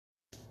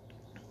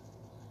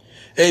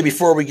Hey,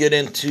 before we get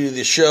into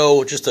the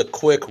show, just a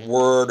quick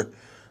word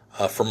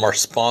from our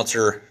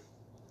sponsor,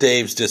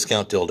 Dave's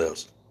Discount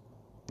Dildos.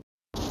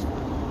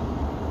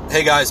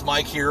 Hey guys,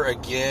 Mike here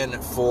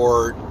again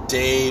for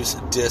Dave's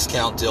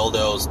Discount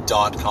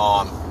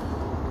Dildos.com.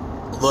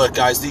 Look,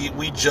 guys,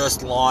 we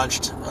just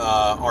launched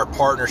our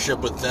partnership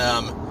with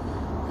them.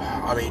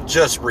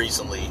 Just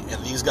recently,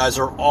 and these guys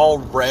are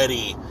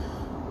already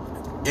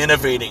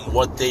innovating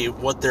what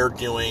they're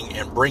doing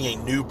and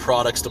bringing new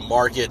products to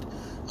market.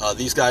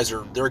 These guys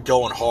they're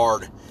going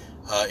hard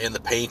in the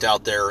paint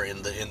out there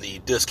in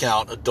the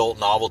discount adult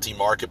novelty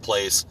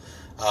marketplace,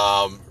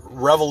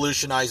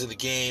 revolutionizing the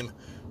game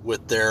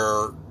with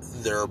their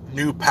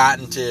new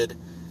patented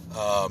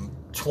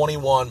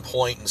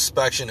 21-point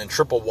inspection and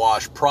triple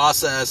wash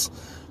process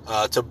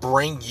to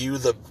bring you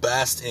the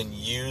best in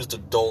used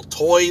adult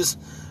toys.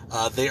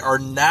 They are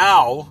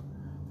now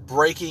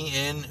breaking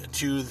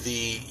into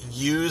the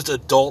used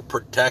adult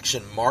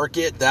protection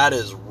market. That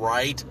is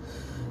right.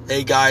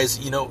 Hey guys,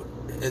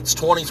 it's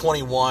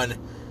 2021.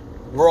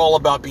 We're all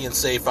about being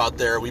safe out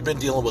there. We've been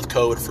dealing with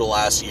COVID for the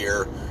last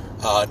year.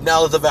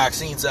 Now that the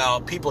vaccine's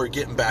out, people are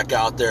getting back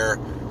out there.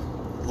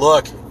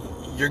 Look,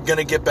 you're going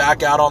to get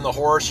back out on the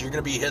horse. You're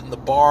going to be hitting the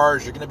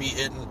bars. You're going to be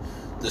hitting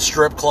the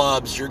strip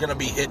clubs. You're going to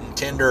be hitting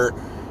Tinder.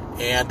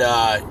 And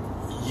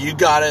you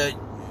gotta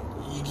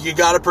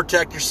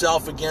protect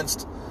yourself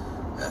against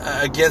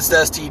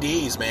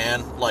STDs,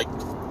 man. Like,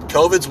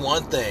 COVID's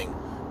one thing.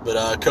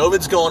 But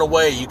COVID's going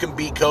away. You can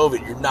beat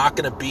COVID. You're not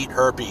going to beat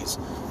herpes,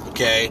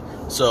 okay?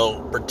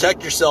 So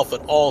protect yourself at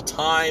all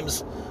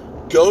times.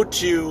 Go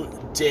to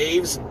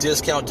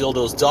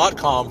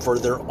davesdiscountdildos.com for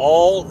their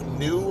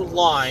all-new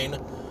line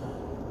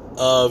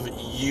of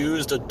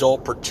used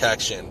adult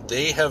protection.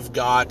 They have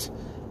got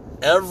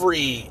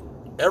every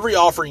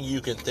offering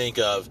you can think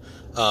of.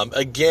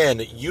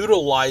 Again,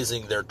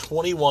 utilizing their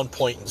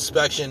 21-point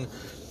inspection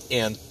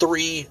and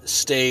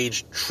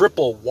 3-stage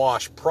triple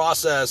wash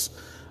process.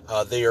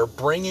 They are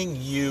bringing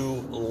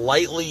you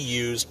lightly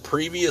used,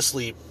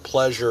 previously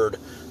pleasured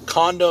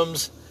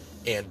condoms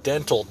and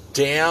dental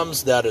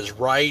dams. That is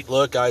right.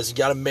 Look, guys, you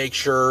got to make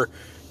sure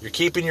you're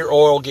keeping your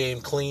oral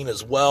game clean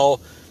as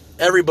well.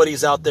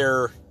 Everybody's out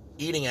there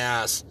eating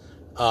ass.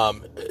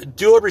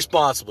 Do it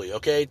responsibly,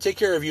 okay? Take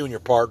care of you and your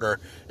partner.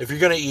 If you're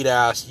going to eat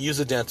ass, use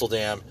a dental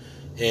dam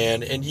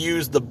and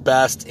use the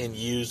best in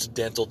used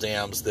dental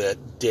dams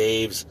that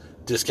Dave's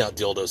Discount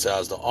Dildos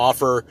has to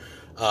offer.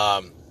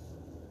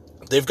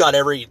 They've got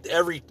every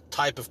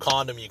type of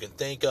condom you can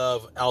think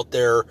of out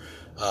there.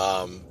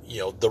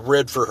 The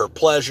Rib for Her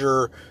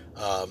Pleasure,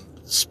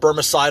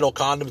 spermicidal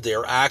condoms. They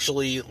are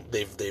actually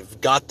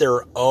they've got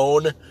their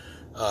own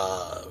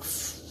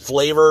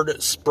flavored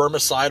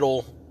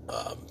spermicidal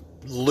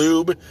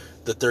lube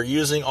that they're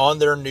using on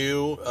their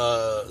new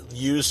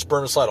used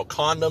spermicidal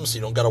condoms. So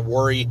you don't got to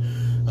worry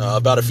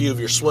about a few of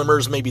your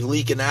swimmers maybe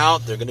leaking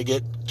out. They're going to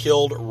get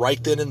killed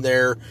right then and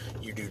there.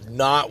 You do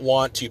not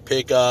want to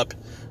pick up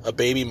a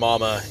baby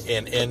mama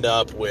and end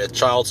up with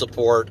child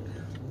support,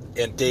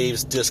 and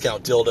Dave's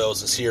Discount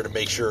Dildos is here to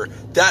make sure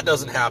that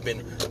doesn't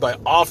happen by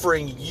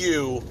offering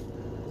you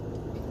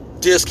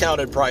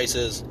discounted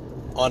prices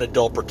on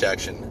adult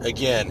protection.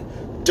 Again,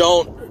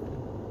 don't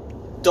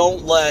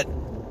let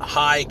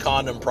high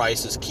condom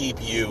prices keep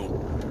you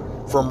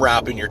from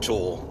wrapping your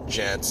tool,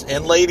 gents.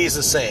 And ladies,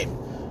 the same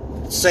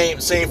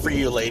for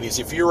you, ladies.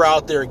 If you're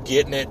out there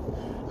getting it,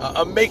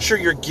 make sure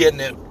you're getting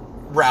it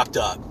wrapped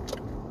up.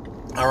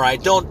 All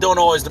right, don't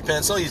always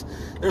depend. So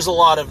there's a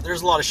lot of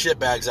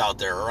shitbags out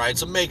there. All right,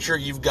 so make sure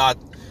you've got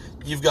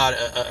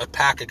a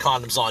pack of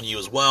condoms on you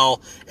as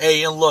well.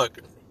 Hey, and look,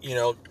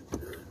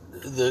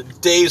 the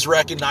Dave's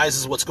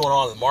recognizes what's going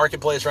on in the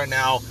marketplace right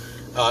now.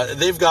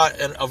 They've got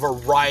a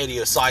variety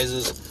of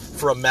sizes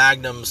from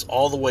magnums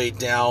all the way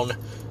down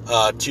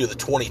to the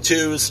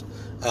 22s.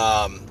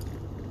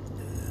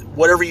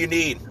 Whatever you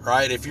need,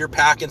 right? If you're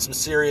packing some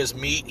serious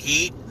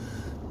heat,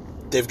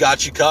 they've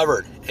got you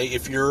covered. Hey,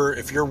 if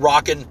you're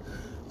rocking,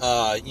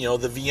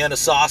 the Vienna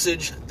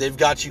sausage, they've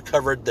got you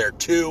covered there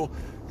too.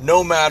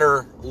 No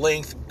matter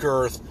length,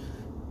 girth,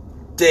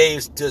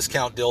 Dave's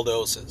Discount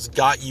Dildos has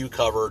got you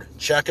covered.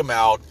 Check them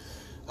out.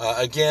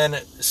 Again,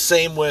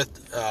 same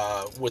with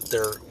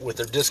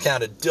their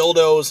discounted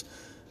dildos.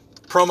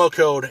 Promo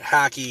code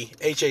HACKY,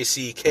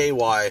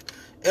 HACKY.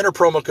 Enter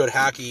promo code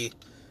HACKY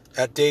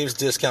at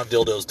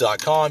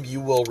davesdiscountdildos.com. You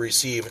will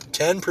receive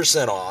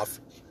 10% off.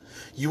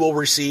 You will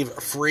receive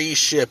free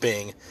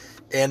shipping.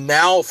 And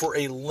now, for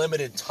a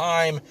limited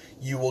time,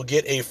 you will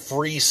get a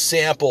free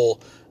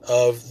sample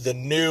of the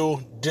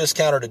new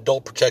discounted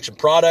adult protection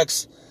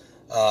products.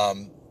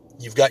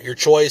 You've got your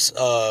choice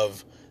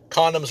of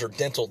condoms or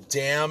dental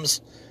dams.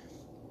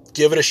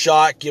 Give it a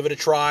shot. Give it a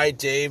try.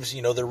 Dave's,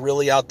 they're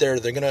really out there.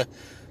 They're gonna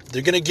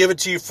give it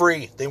to you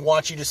free. They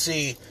want you to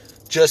see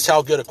just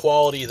how good a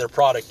quality their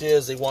product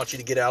is. They want you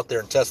to get out there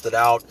and test it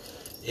out.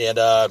 And,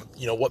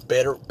 what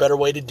better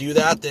way to do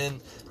that than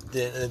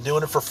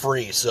doing it for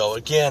free. So,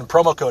 again,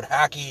 promo code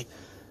HACKY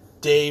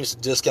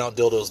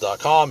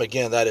davesdiscountdildos.com.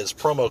 Again, that is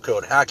promo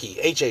code HACKY,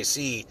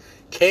 HACKY,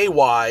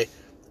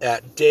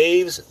 at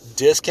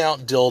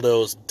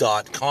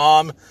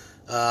davesdiscountdildos.com.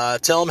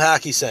 Tell them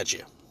Hacky sent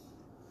you.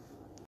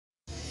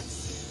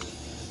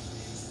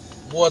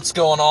 What's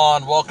going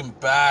on? Welcome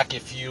back.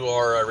 If you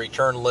are a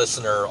return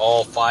listener,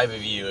 all 5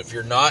 of you. If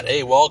you're not,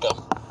 hey,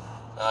 welcome.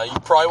 You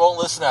probably won't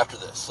listen after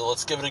this, so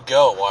let's give it a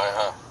go.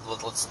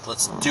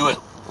 Let's do it.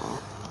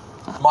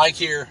 Mike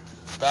here,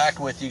 back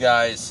with you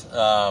guys.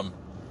 I've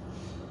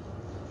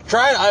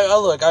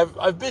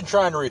been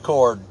trying to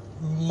record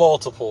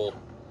multiple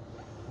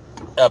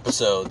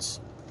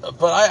episodes,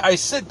 but I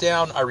sit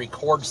down, I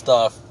record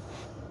stuff,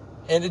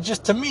 and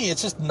to me,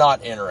 it's just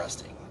not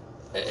interesting.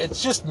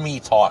 It's just me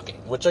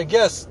talking, which I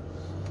guess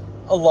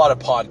a lot of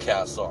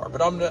podcasts are,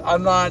 but I'm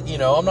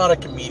not a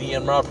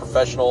comedian, I'm not a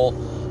professional,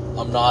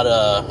 I'm not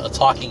a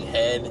talking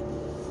head.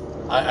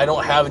 I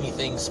don't have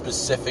anything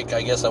specific,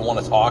 I guess, I want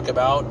to talk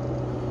about.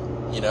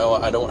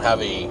 I don't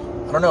have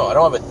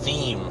a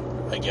theme,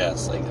 I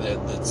guess, like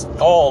it's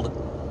called,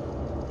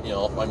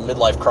 my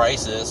midlife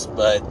crisis,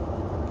 but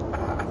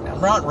I'm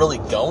not really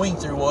going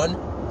through one.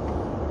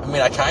 I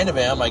mean, I kind of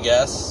am, I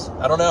guess.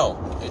 I don't know.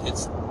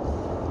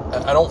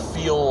 I don't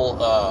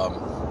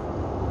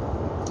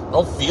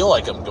feel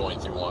like I'm going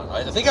through one.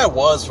 I think I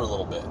was for a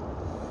little bit,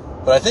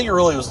 but I think it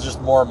really was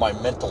just more my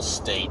mental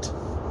state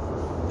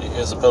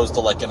as opposed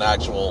to like an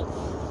actual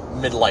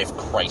midlife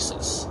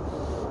crisis.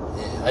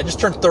 I just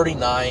turned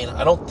 39.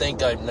 I don't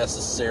think I'm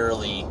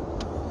necessarily,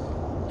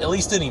 at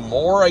least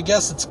anymore, I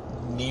guess it's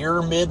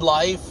near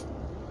midlife.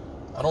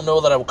 I don't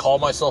know that I would call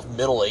myself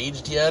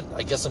middle-aged yet.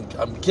 I guess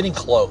I'm getting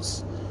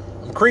close.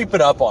 I'm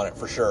creeping up on it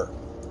for sure.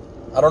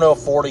 I don't know if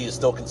 40 is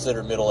still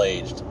considered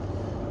middle-aged.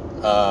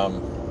 I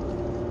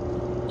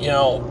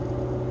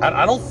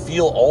don't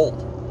feel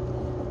old.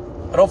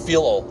 I don't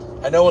feel old.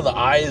 I know in the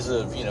eyes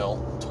of,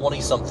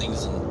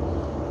 20-somethings and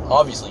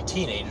obviously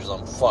teenagers,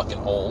 I'm fucking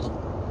old.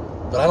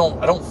 But I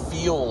don't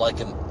feel like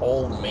an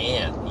old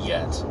man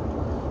yet.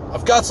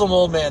 I've got some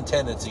old man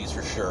tendencies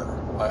for sure.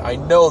 I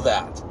know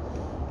that.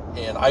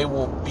 And I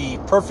will be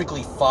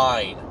perfectly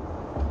fine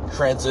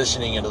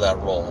transitioning into that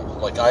role.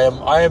 Like I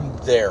am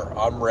there.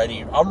 I'm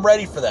ready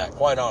for that,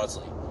 quite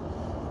honestly.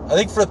 I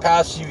think for the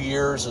past few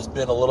years there's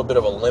been a little bit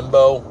of a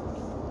limbo,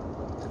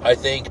 I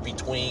think,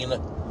 between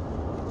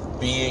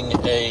being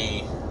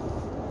a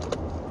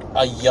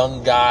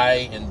young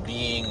guy and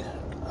being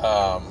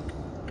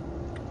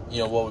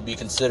what would be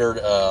considered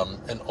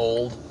an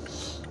old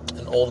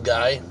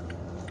guy.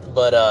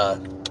 But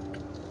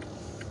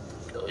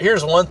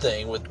here's one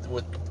thing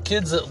with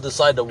kids that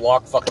decide to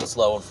walk fucking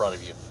slow in front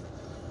of you,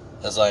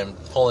 as I'm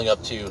pulling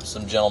up to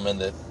some gentlemen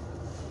that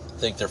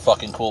think they're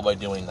fucking cool by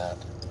doing that.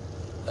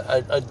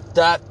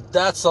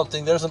 That's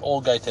something. There's an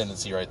old guy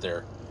tendency right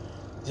there.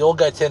 The old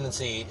guy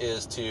tendency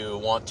is to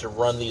want to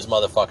run these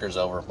motherfuckers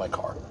over with my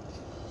car.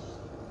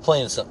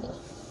 Plain and simple.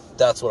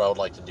 That's what I would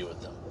like to do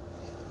with them.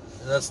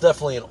 And that's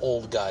definitely an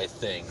old guy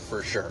thing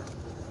for sure.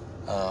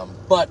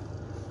 But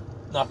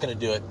not going to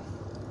do it.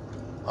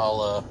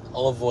 I'll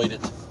avoid it,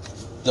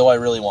 though I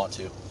really want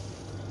to.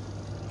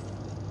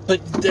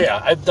 But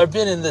yeah, I've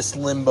been in this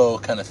limbo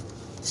kind of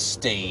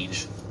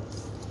stage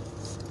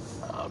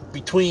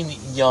between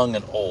young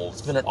and old.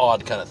 It's been an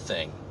odd kind of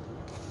thing.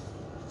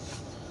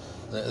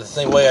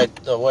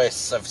 The way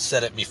I've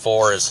said it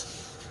before is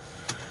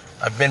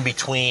I've been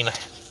between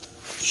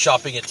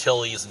shopping at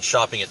Tilly's and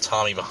shopping at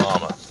Tommy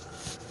Bahama.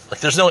 Like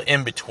there's no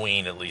in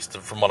between, at least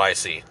from what I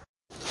see.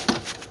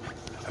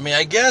 I mean,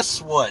 I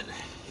guess what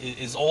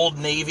is Old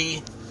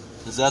Navy?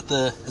 Is that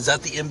the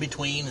in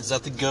between? Is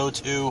that the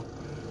go-to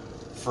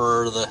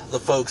for the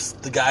folks,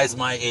 the guys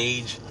my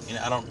age?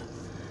 I don't,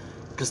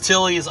 because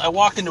Tilly's. I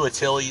walk into a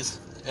Tilly's,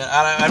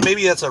 and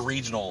maybe that's a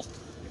regional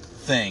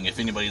thing. If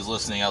anybody's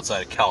listening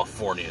outside of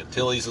California,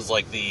 Tilly's is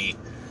like I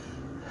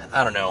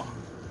don't know,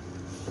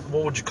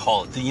 what would you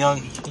call it? The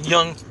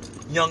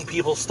young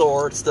people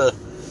store. It's the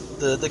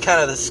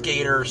kind of the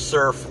skater,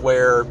 surf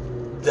wear,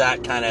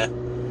 that kind of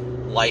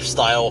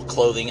lifestyle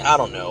clothing. I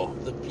don't know,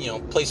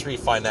 place where you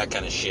find that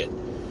kind of shit.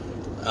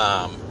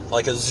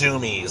 Like a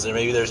Zoomies, and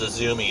maybe there's a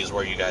Zoomies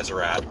where you guys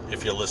are at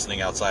if you're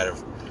listening outside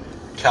of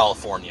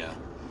California.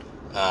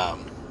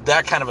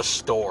 That kind of a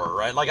store,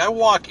 right? Like I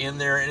walk in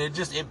there and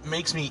it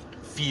makes me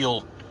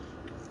feel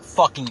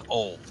fucking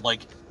old.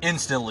 Like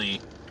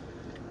instantly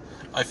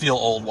I feel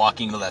old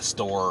walking into that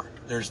store.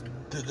 There's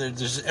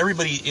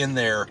everybody in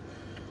there,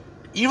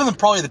 even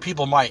probably the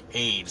people my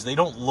age, they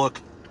don't look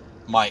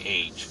my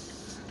age.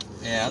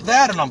 Yeah,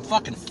 that, and I'm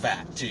fucking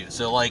fat too.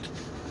 So like,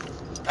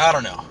 I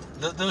don't know.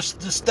 That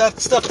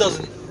stuff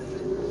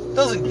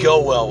doesn't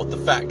go well with the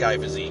fat guy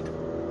physique.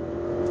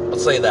 I'll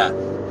say that.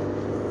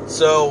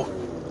 So,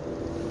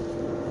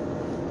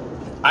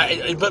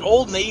 but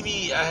Old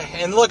Navy,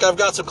 and look, I've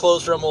got some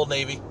clothes from Old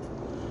Navy.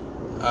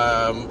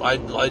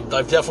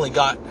 I've definitely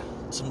got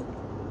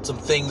some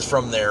things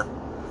from there.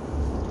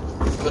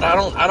 But I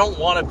don't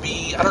want to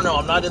be. I don't know.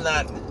 I'm not in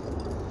that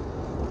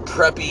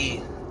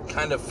preppy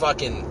kind of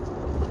fucking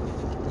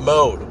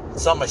mode.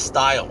 It's not my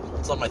style.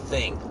 It's not my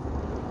thing.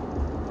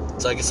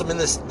 So I guess I'm in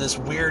this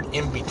weird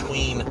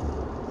in-between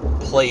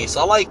place.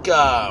 I like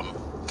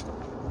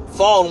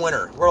fall and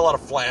winter. Wear a lot of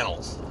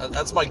flannels.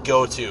 That's my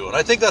go-to. And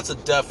I think that's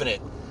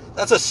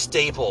a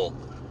staple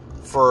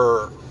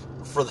for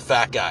the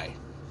fat guy.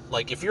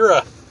 Like, if you're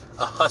a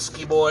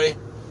husky boy,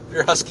 if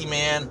you're a husky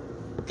man,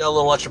 got a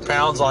little extra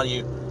pounds on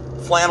you,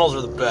 flannels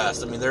are the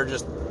best. I mean, they're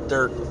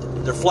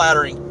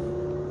flattering.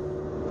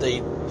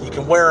 You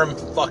can wear them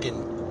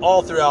fucking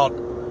all throughout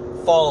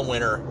fall and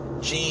winter.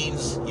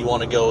 Jeans, you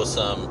want to go with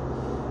some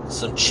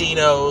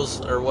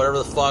chinos or whatever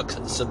the fuck,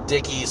 some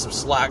dickies, some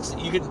slacks.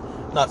 You can,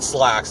 not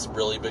slacks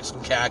really, but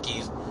some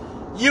khakis.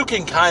 You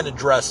can kind of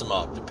dress them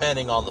up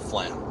depending on the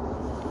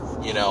flannel.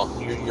 You know,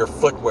 your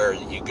footwear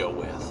that you go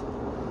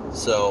with.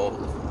 So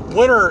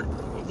winter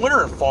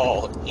and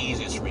fall,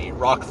 easiest for me.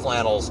 Rock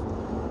flannels,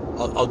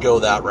 I'll go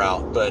that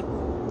route. But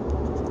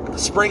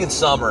spring and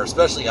summer,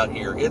 especially out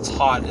here, it's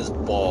hot as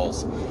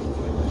balls.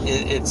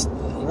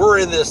 We're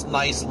in this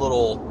nice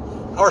little.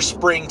 Our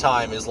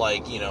springtime is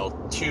like,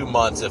 2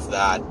 months, if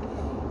that,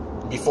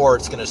 before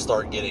it's going to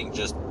start getting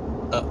just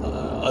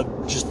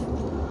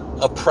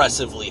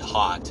oppressively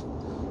hot.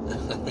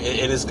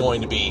 It is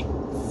going to be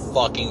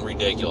fucking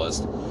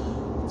ridiculous.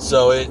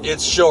 So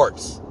it's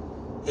shorts.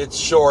 It's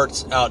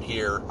shorts out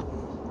here.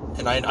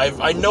 And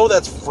I know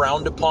that's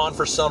frowned upon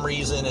for some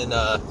reason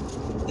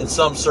in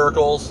some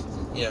circles,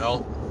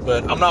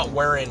 but I'm not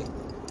wearing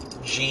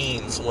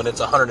jeans when it's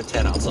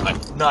 110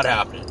 outside. Not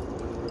happening.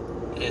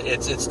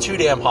 It's too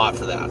damn hot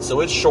for that. So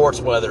it's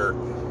shorts weather.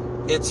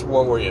 It's,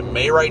 what were you, in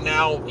May right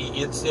now?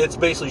 It's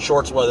basically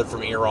shorts weather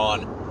from here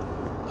on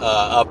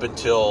up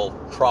until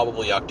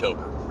probably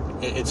October.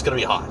 It's going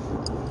to be hot.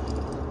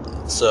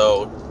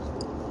 So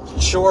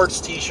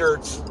shorts,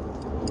 t-shirts,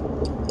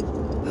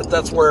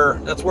 that's where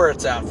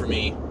it's at for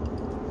me.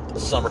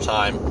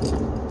 Summertime.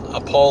 A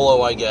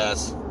polo, I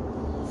guess.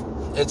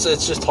 It's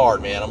just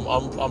hard, man.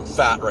 I'm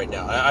fat right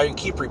now. I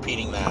keep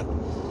repeating that.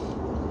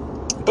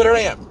 But I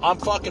am. I'm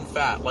fucking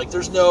fat. Like,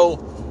 there's no...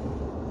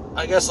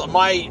 I guess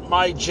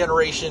my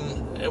generation,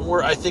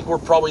 I think we're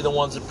probably the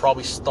ones that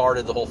probably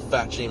started the whole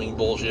fat shaming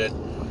bullshit.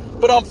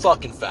 But I'm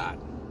fucking fat.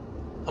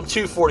 I'm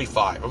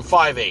 245. I'm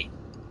 5'8".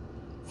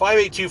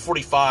 5'8",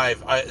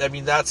 245. I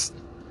mean, that's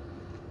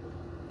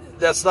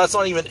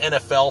not even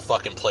NFL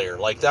fucking player.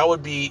 Like, that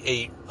would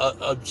be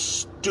a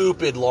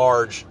stupid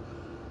large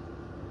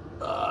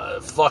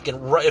fucking...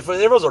 If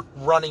there was a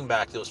running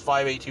back that was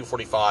 5'8",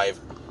 245...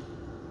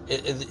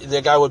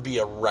 the guy would be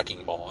a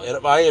wrecking ball.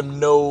 And I am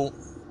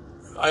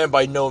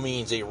by no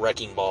means a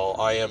wrecking ball.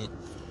 I am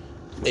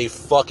a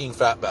fucking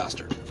fat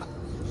bastard.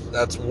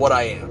 That's what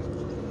I am.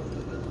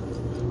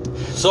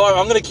 So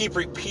I'm going to keep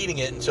repeating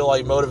it until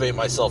I motivate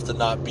myself to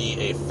not be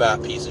a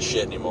fat piece of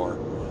shit anymore.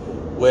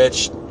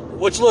 Which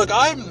look,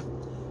 I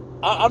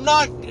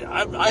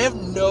have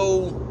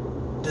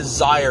no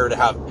desire to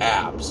have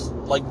abs.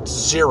 Like,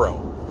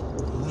 zero.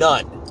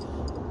 None.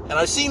 And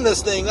I've seen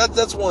this thing,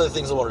 that's one of the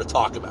things I wanted to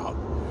talk about.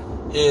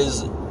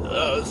 Is,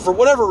 for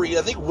whatever reason,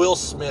 I think Will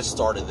Smith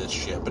started this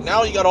shit. But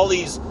now you got all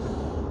these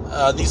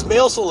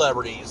male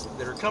celebrities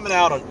that are coming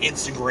out on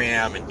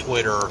Instagram and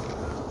Twitter,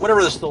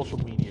 whatever the social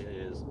media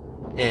is,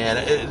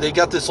 and they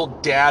got this whole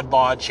dad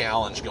bod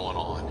challenge going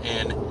on.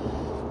 And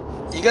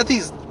you got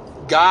these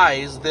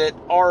guys that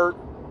are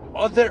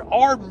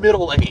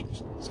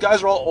middle-aged. These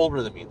guys are all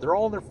older than me. They're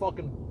all in their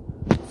fucking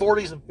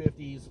 40s and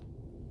 50s.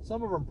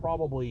 Some of them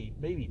probably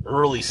maybe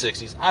early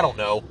 60s. I don't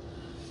know.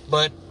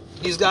 But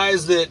these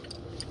guys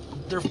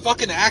they're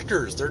fucking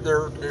actors.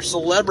 They're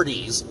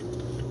celebrities.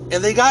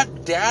 And they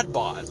got dad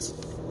bods.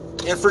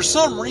 And for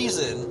some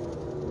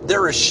reason,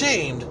 they're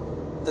ashamed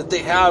that they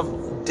have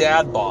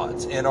dad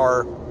bods and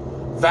are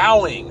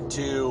vowing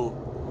to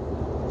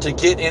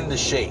get into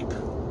shape.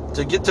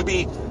 To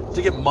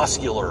get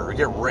muscular or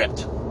get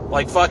ripped.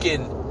 Like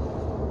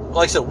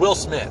I said, Will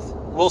Smith.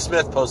 Will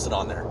Smith posted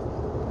on there.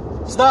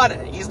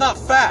 He's not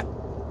fat.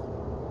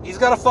 He's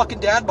got a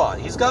fucking dad bod.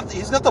 He's got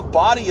the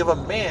body of a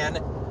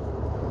man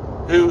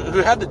who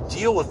had to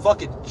deal with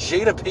fucking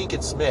Jada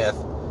Pinkett Smith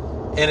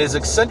and his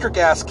eccentric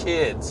ass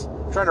kids,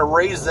 trying to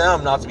raise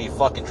them not to be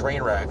fucking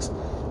train wrecks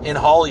in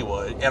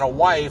Hollywood, and a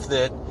wife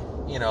that,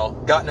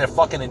 got in a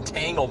fucking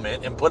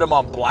entanglement and put him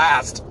on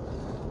blast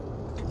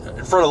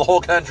in front of the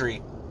whole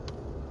country,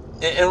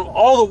 and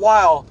all the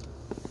while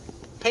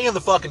paying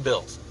the fucking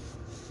bills.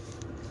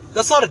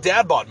 That's not a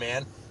dad bod,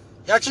 man.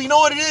 Actually, you know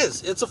what it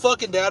is? It's a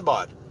fucking dad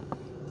bod.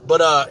 But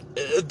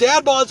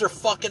dad bods are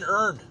fucking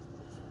earned.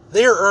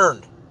 They are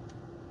earned.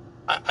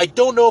 I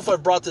don't know if I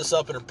brought this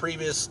up in a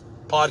previous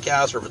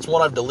podcast or if it's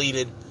one I've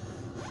deleted,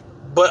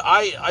 but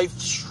I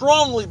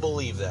strongly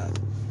believe that.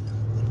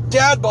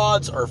 Dad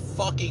bods are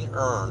fucking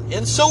earned,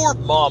 and so are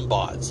mom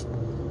bods.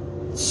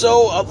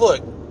 So,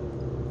 look,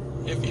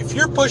 if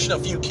you're pushing a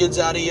few kids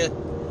out of you,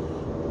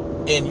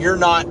 and you're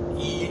not,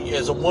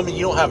 as a woman,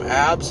 you don't have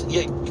abs,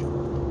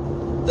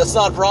 that's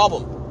not a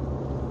problem.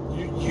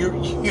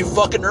 You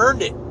fucking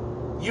earned it.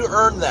 You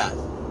earned that.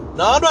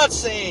 Now, I'm not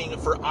saying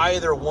for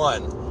either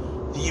one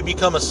that you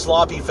become a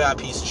sloppy fat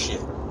piece of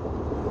shit,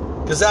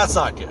 because that's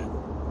not good.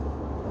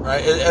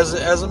 right?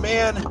 As a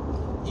man,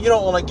 you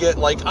don't want to get,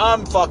 like,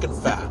 I'm fucking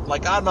fat.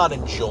 Like, I'm not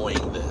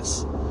enjoying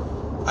this.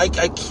 I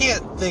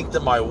can't think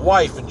that my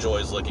wife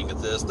enjoys looking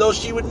at this, though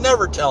she would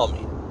never tell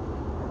me.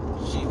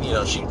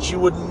 She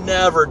would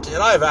never, and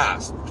I've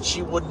asked, but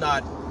she would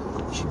not,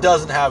 she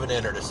doesn't have it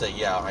in her to say,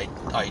 yeah,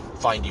 I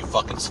find you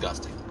fucking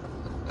disgusting.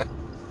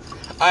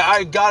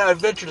 I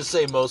venture to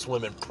say most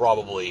women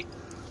probably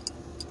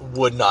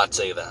would not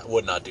say that,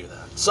 would not do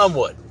that. Some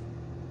would.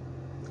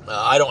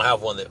 I don't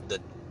have one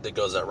that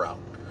goes that route.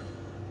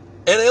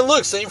 And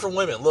look, same for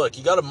women. Look,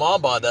 you got a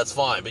mom bod, that's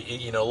fine, but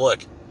look,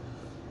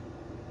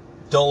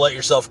 don't let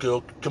yourself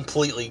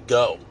completely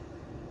go.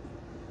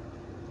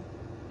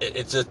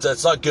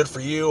 It's not good for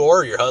you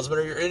or your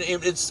husband, or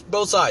it's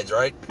both sides,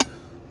 right?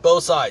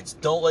 Both sides.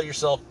 Don't let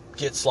yourself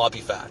get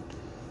sloppy fat.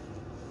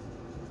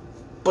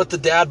 But the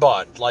dad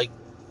bod, like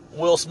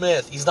Will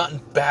Smith, he's not in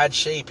bad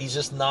shape. He's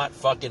just not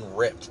fucking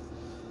ripped.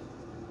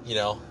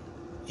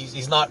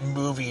 He's not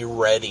movie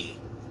ready.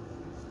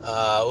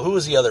 Who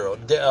was the other one?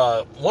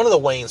 One of the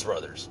Wayans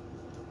brothers.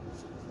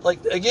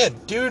 Like, again,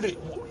 dude,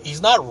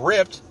 he's not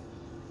ripped.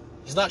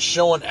 He's not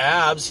showing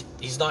abs.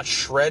 He's not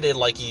shredded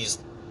like he's,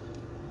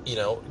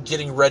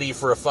 getting ready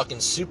for a fucking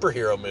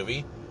superhero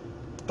movie.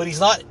 But he's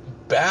not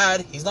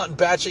bad. He's not in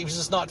bad shape. He's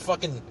just not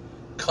fucking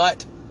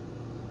cut.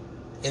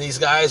 And these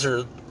guys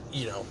are,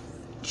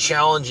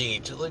 challenging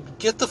each other. Like,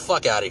 get the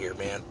fuck out of here,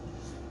 man.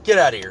 Get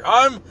out of here.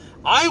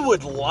 I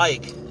would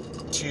like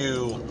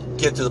to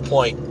get to the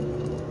point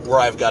where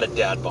I've got a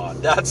dad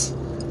bod. That's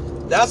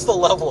the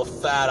level of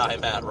fat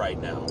I'm at right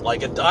now.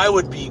 Like, I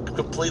would be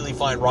completely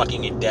fine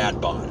rocking a dad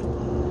bod.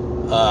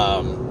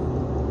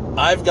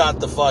 I've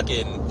got the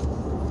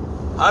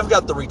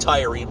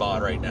retiree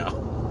bod right now.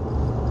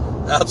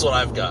 That's what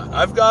I've got.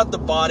 I've got the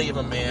body of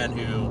a man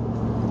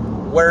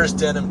who wears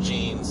denim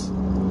jeans,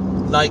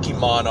 Nike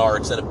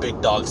Monarchs, and a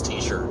Big Dogs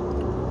t-shirt.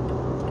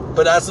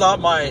 But that's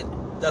not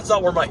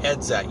where my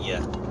head's at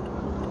yet.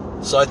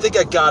 So I think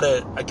I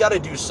gotta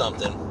do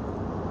something.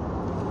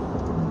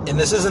 And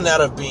this isn't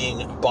out of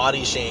being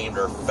body shamed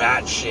or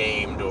fat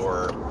shamed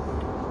or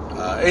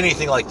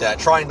anything like that,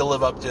 trying to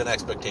live up to an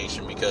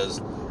expectation,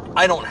 because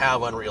I don't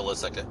have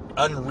unrealistic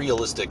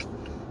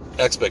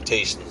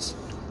expectations.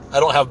 I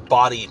don't have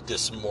body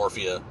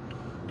dysmorphia.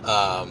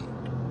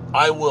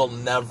 I will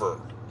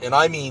never, and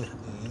I mean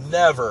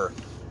never,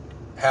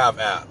 have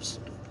abs.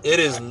 It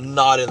is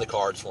not in the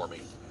cards for me.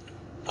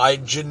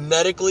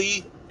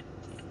 Genetically,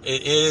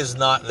 it is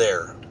not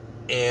there.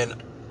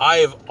 And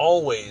I've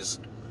always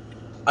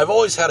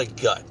had a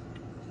gut.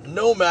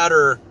 No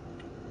matter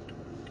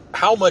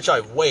how much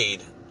I've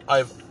weighed,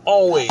 I've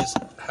always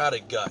had a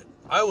gut.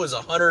 I was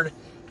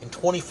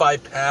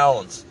 125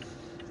 pounds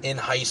in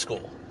high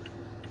school.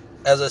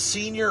 As a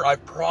senior, I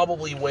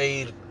probably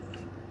weighed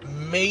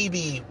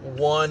maybe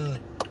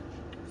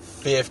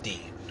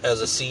 150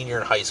 as a senior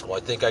in high school. I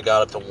think I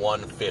got up to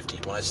 150.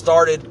 When I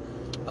started,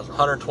 I was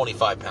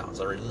 125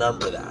 pounds. I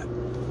remember that.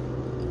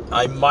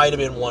 I might have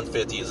been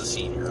 150 as a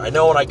senior. I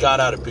know when I got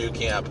out of boot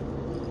camp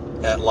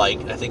at, I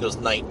think it was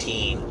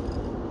 19,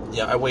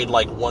 I weighed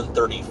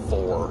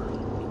 134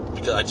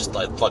 because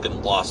I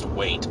fucking lost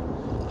weight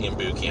in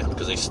boot camp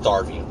because they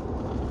starve you.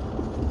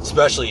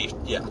 Especially,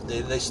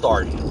 they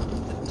starve you.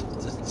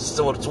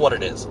 It's what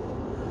it is.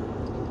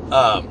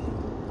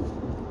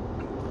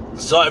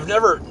 So I've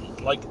never,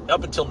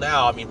 up until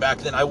now, I mean, back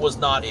then I was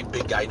not a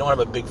big guy. I don't have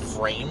a big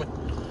frame.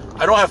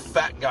 I don't have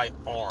fat guy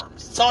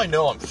arms. That's how I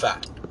know I'm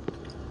fat.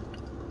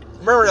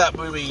 Remember that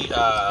movie,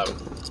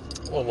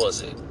 what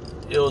was it?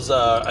 It was,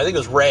 I think it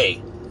was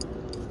Ray,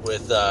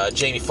 with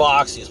Jamie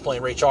Foxx. He was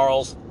playing Ray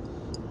Charles.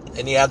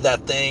 And he had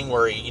that thing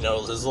where he,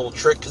 his little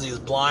trick, because he was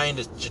blind,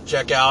 to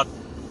check out,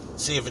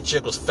 see if a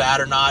chick was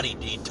fat or not.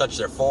 He'd touch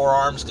their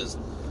forearms, because,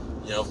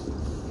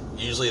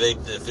 usually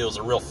if it was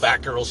a real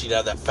fat girl, she'd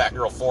have that fat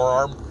girl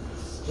forearm.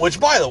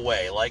 Which, by the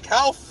way,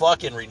 how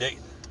fucking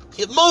ridiculous.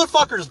 The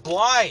motherfucker's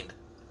blind.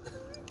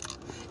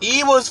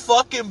 He was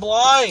fucking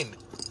blind.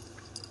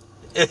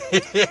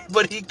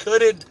 But he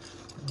couldn't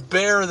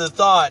bear the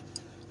thought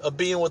of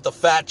being with a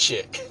fat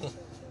chick.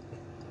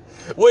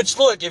 Which,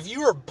 look, if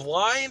you are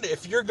blind,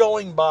 if you're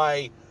going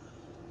by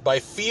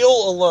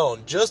feel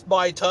alone, just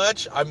by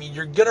touch, I mean,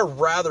 you're gonna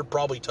rather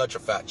probably touch a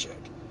fat chick.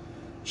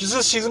 She's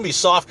gonna be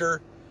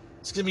softer.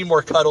 It's gonna be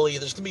more cuddly.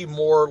 There's gonna be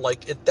more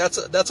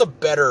that's a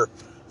better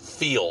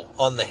feel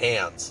on the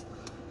hands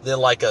than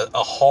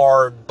a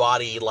hard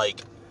body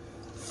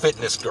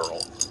fitness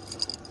girl.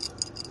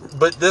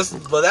 But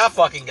that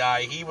fucking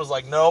guy, he was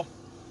like, nope,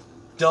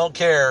 don't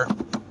care.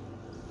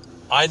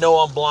 I know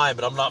I'm blind,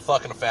 but I'm not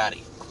fucking a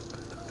fatty.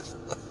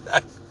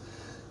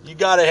 You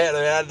gotta have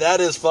that.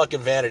 That is fucking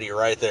vanity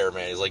right there,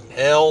 man. He's like,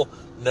 hell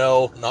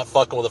no, not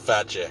fucking with a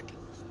fat chick.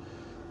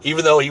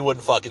 Even though he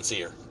wouldn't fucking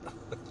see her.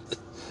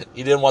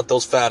 He didn't want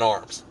those fat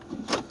arms.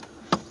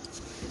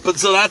 But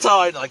so that's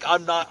how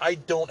I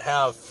don't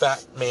have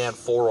fat man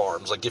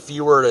forearms. If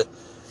you were to,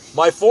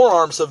 my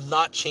forearms have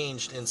not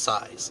changed in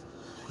size.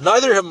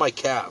 Neither have my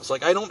calves.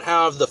 I don't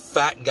have the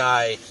fat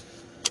guy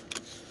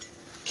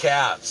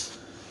calves.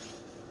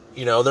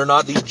 You know, they're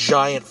not these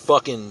giant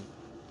fucking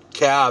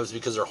calves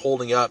because they're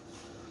holding up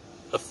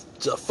a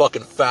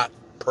fucking fat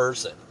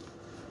person.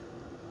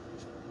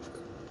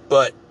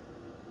 But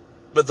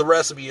the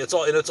recipe, it's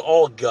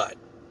all gut.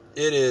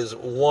 It is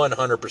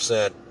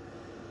 100%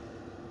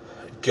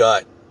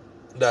 gut.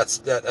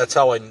 That's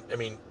how I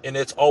mean, and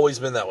it's always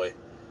been that way.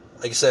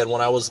 Like I said,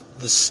 when I was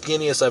the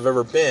skinniest I've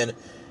ever been,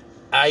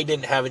 I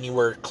didn't have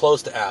anywhere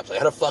close to abs. I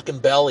had a fucking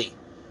belly.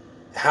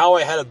 How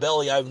I had a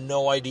belly, I have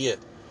no idea.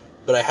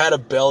 But I had a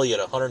belly at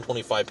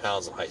 125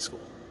 pounds in high school.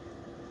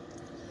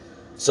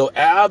 So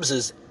abs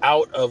is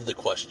out of the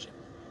question.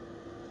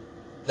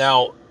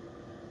 Now,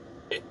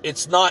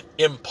 it's not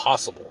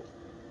impossible.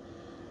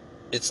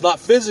 It's not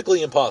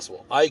physically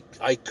impossible. I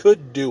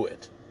could do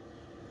it.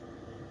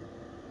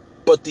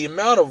 But the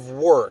amount of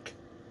work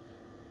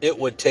it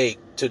would take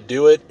to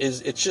do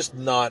it's just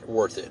not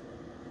worth it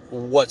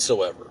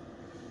whatsoever.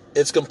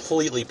 It's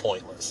completely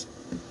pointless.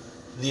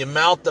 The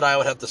amount that I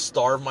would have to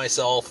starve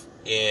myself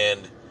and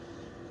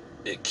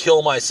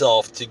kill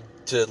myself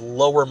to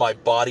lower my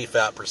body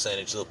fat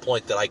percentage to the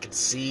point that I could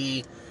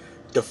see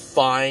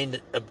defined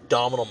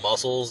abdominal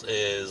muscles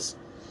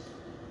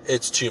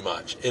it's too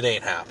much. It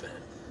ain't happening.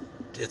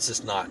 It's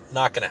just not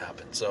going to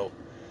happen. So,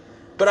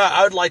 but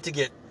I would like to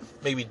get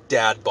maybe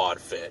dad bod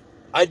fit.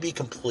 I'd be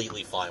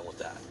completely fine with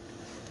that.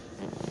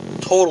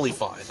 Totally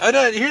fine.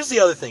 Here's the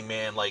other thing,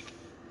 man. Like,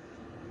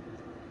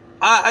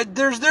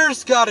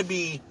 there's got to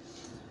be,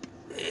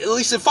 at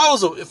least if I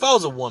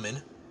was a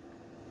woman,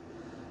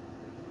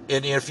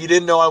 and if you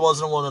didn't know I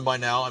wasn't a woman by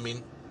now, I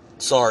mean,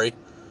 sorry,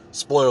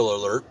 spoiler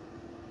alert.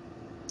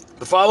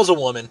 If I was a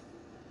woman,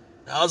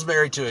 I was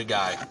married to a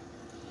guy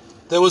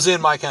that was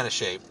in my kind of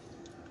shape,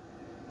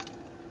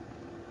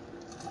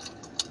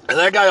 and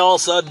that guy all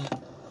of a sudden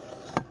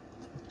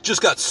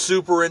just got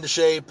super into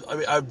shape, I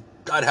mean,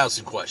 I'd have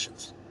some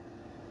questions.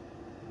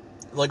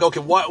 Like, okay,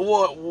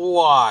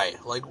 why?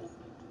 Like,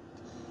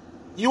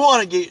 you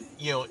want to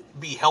get,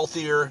 be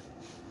healthier,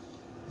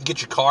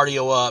 get your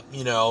cardio up,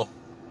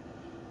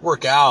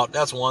 work out,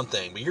 that's one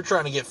thing. But you're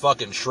trying to get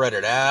fucking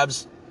shredded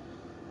abs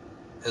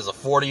as a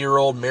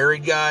 40-year-old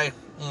married guy?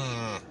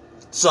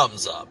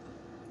 Something's up.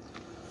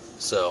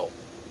 So,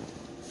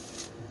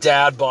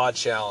 dad bod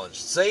challenge.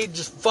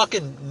 Just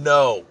fucking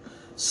no.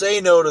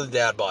 Say no to the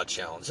dad bod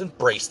challenge.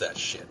 Embrace that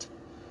shit.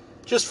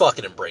 Just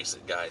fucking embrace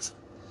it, guys.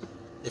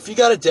 If you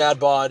got a dad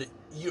bod,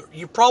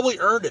 you probably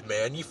earned it,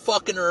 man. You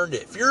fucking earned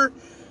it. If you're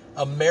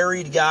a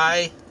married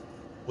guy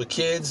with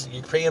kids,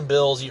 you're paying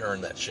bills, you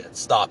earn that shit.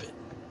 Stop it.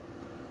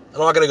 I'm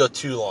not going to go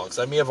too long, because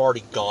I may have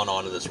already gone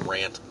on to this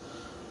rant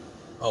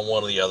on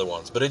one of the other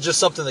ones. But it's just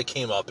something that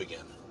came up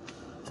again.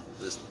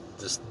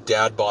 This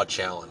dad bod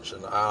challenge.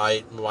 And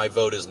my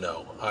vote is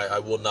no. I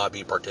will not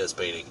be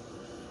participating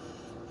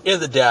in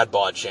the dad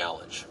bod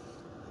challenge.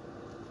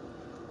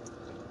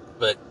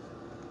 But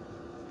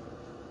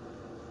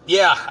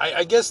yeah,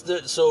 I guess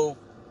the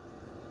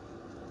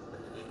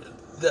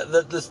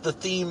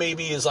theme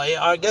maybe is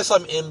I guess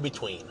I'm in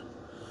between.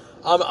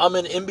 I'm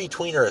an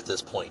in-betweener at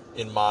this point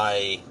in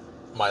my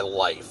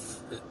life.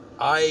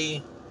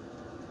 I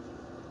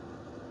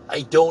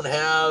don't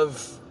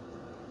have,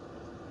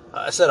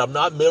 I said, I'm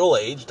not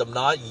middle-aged. I'm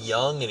not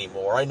young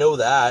anymore. I know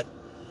that.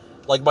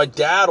 Like, my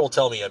dad will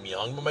tell me I'm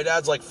young, but my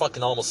dad's like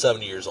fucking almost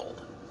 70 years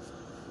old.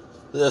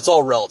 It's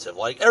all relative.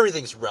 Like,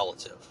 everything's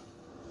relative.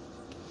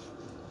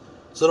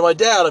 So to my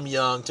dad, I'm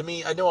young. To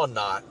me, I know I'm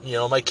not.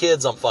 My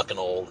kids, I'm fucking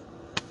old.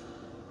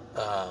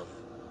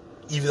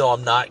 Even though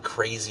I'm not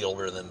crazy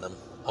older than them,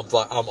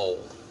 I'm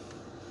old.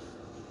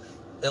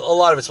 And a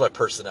lot of it's my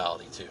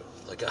personality too.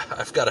 Like,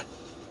 I've got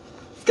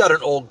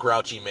an old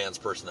grouchy man's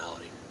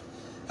personality.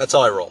 That's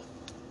how I roll.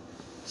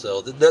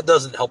 So that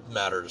doesn't help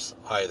matters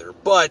either.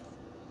 But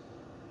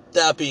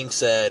that being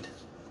said,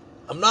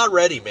 I'm not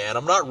ready, man.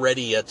 I'm not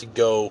ready yet to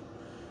go.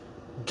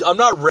 I'm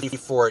not ready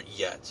for it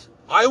yet.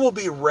 I will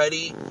be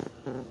ready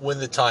when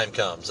the time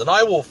comes, and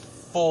I will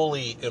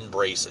fully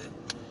embrace it.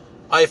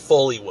 I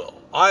fully will.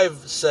 I've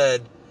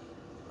said,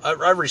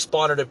 I've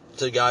responded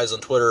to guys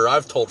on Twitter.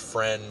 I've told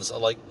friends,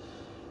 I'm like,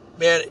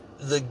 man,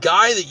 the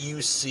guy that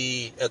you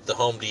see at the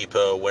Home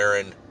Depot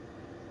wearing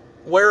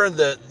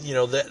the,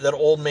 that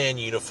old man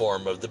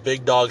uniform of the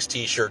Big Dogs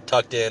t-shirt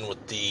tucked in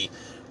with the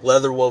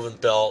leather woven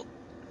belt,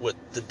 with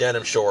the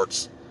denim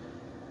shorts,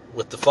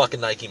 with the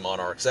fucking Nike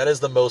Monarchs, that is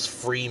the most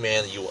free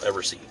man that you will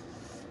ever see.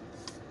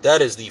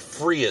 That is the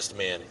freest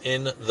man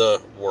in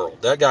the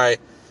world. That guy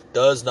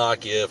does not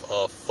give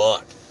a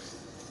fuck.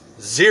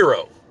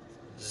 Zero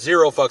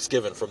fucks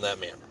given from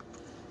that man.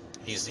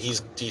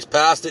 He's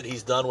past it.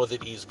 He's done with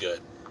it. He's good.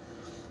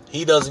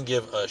 He doesn't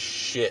give a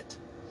shit.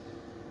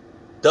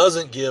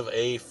 Doesn't give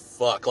a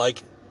fuck. Like,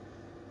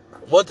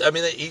 what? I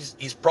mean,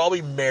 he's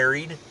probably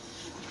married.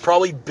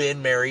 Probably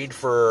been married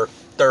for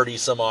 30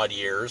 some odd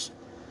years.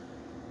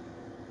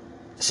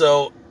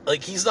 So,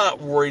 like, he's not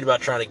worried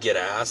about trying to get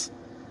ass.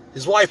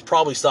 His wife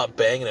probably stopped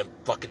banging him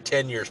fucking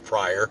 10 years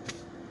prior.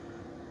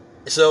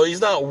 So he's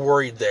not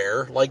worried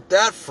there. Like,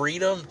 that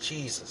freedom,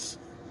 Jesus.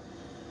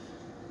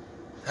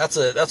 That's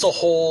a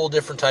whole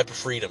different type of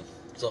freedom.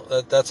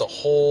 So that's a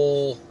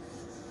whole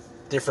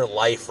different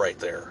life right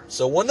there.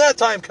 So when that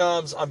time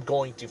comes, I'm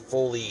going to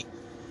fully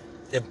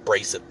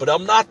embrace it. But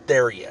I'm not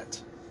there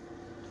yet.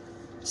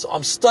 So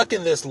I'm stuck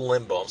in this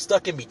limbo. I'm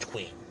stuck in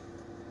between.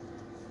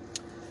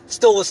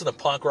 Still listen to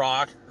punk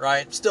rock,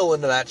 right? Still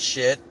into that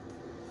shit.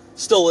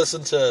 Still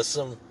listen to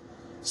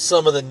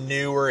some of the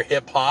newer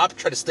hip hop.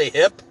 Try to stay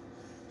hip.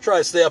 Try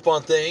to stay up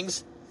on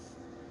things.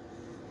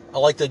 I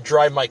like to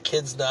drive my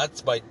kids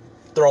nuts by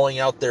throwing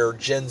out their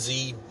Gen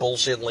Z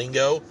bullshit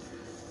lingo.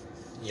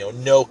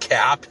 No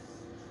cap.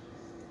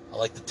 I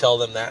like to tell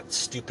them that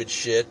stupid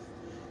shit.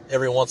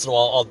 Every once in a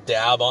while, I'll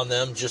dab on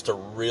them just to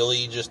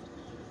really just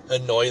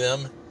annoy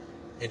them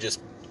and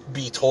just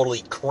be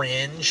totally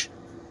cringe,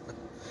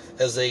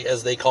 as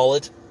they call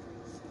it.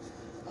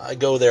 I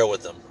go there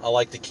with them. I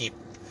like to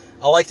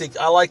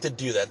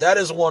do that. That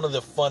is one of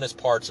the funnest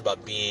parts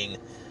about being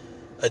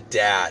a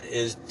dad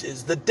is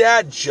the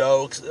dad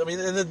jokes. I mean,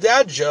 and the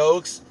dad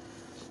jokes,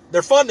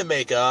 they're fun to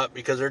make up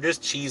because they're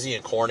just cheesy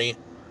and corny.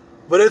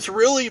 But it's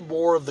really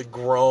more of the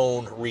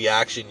grown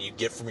reaction you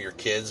get from your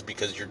kids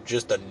because you're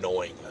just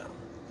annoying them.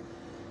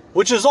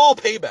 Which is all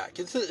payback.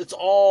 It's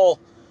all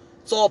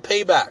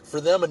payback for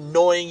them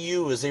annoying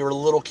you as they were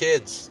little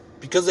kids.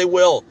 Because they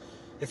will.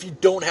 If you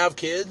don't have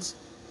kids,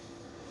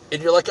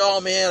 and you're like,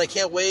 oh man, I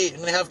can't wait, I'm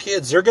going to have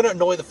kids. They're going to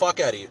annoy the fuck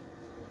out of you.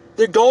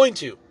 They're going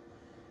to.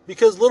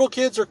 Because little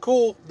kids are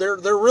cool. They're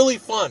really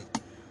fun.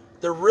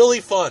 They're really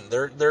fun.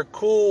 They're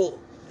cool.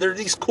 They're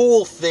these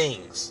cool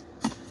things.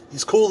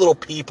 These cool little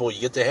people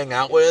you get to hang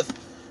out with,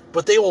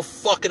 but they will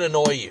fucking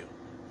annoy you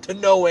to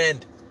no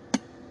end.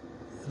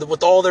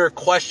 With all their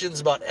questions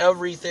about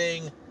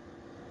everything,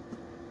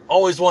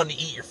 always wanting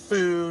to eat your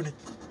food.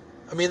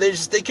 I mean,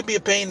 they can be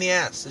a pain in the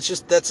ass.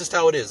 That's just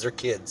how it is. They're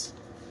kids.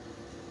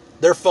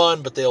 They're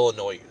fun, but they'll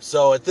annoy you.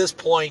 So at this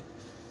point,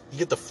 you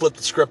get to flip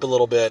the script a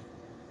little bit.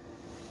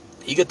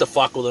 You get to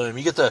fuck with them.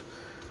 You get to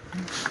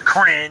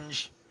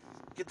cringe.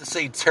 You get to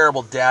say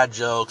terrible dad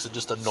jokes and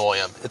just annoy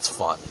them. It's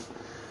fun.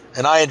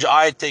 And I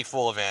take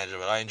full advantage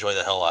of it. I enjoy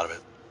the hell out of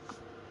it.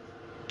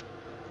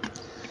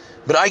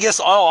 But I guess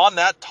on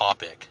that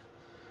topic,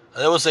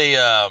 there was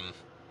a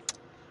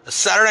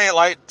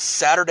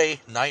Saturday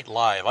Night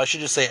Live. I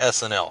should just say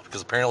SNL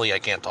because apparently I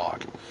can't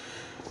talk.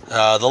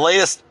 The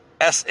latest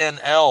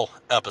SNL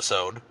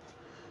episode,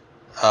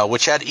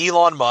 which had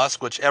Elon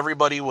Musk, which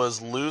everybody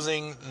was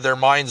losing their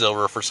minds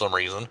over for some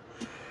reason.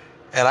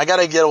 And I got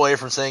to get away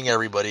from saying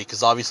everybody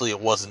because obviously it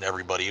wasn't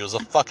everybody. It was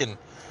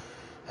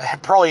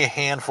probably a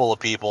handful of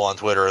people on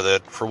Twitter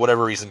that, for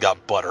whatever reason,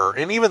 got butthurt.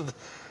 And even,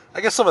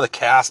 I guess some of the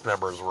cast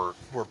members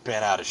were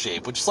bent out of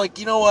shape. Which is like,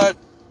 you know what?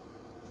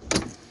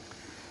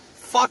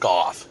 Fuck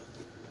off.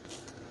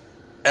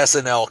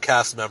 SNL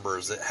cast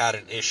members that had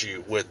an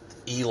issue with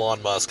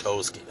Elon Musk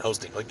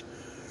hosting. Like,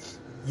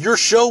 your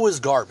show is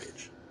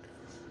garbage.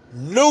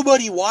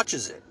 Nobody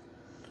watches it.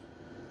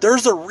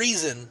 There's a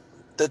reason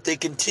that they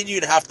continue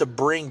to have to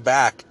bring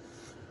back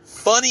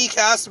funny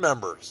cast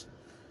members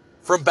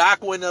from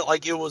back when it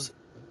was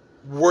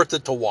worth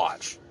it to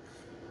watch.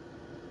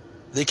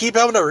 They keep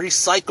having to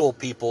recycle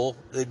people.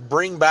 They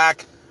bring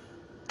back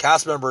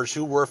cast members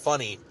who were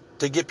funny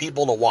to get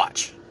people to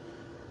watch.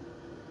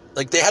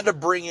 Like, they had to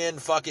bring in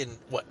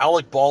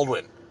Alec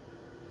Baldwin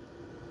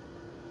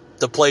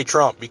to play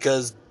Trump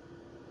because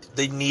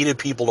they needed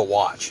people to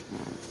watch.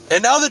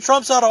 And now that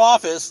Trump's out of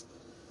office,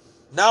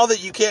 now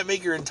that you can't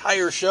make your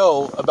entire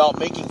show about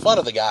making fun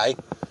of the guy,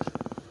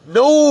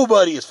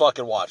 nobody is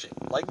fucking watching.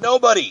 Like,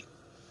 nobody.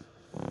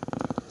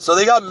 So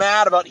they got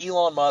mad about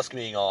Elon Musk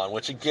being on,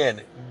 which,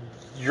 again,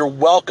 you're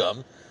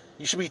welcome.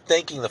 You should be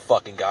thanking the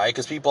fucking guy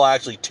because people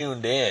actually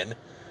tuned in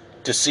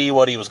to see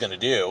what he was going to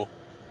do.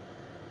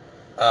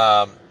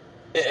 And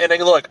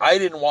look, I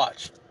didn't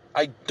watch.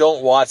 I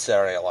don't watch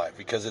Saturday Night Live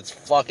because it's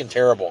fucking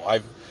terrible.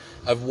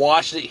 I've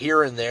watched it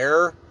here and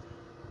there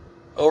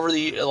over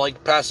the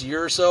past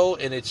year or so,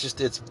 and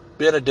it's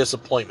been a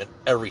disappointment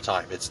every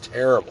time. It's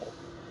terrible.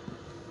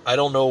 I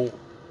don't know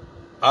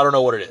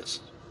what it is,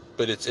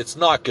 but it's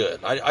not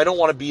good. I don't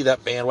want to be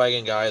that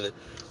bandwagon guy that,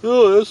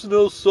 oh,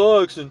 SNL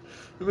sucks, and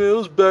I mean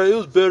it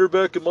was better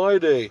back in my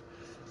day.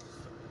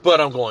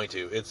 But I'm going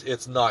to.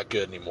 It's not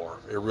good anymore.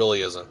 It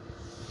really isn't.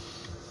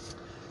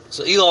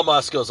 So Elon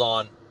Musk goes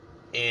on,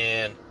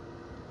 and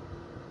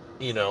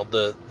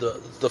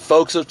the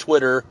folks of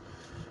Twitter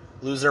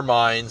lose their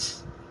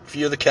minds. A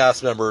few of the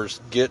cast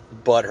members get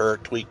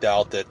butthurt, tweaked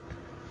out that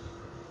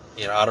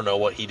I don't know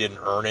what, he didn't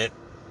earn it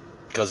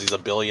because he's a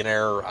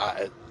billionaire.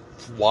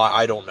 Why,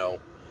 I don't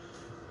know.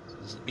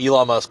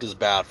 Elon Musk is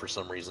bad for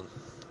some reason.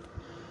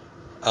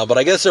 But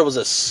I guess there was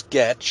a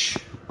sketch.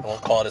 I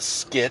won't call it a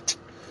skit,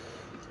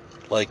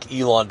 like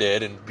Elon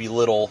did, and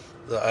belittle.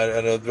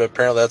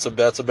 Apparently that's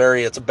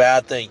a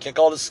bad thing. You can't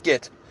call it a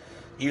skit,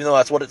 even though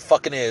that's what it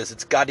fucking is.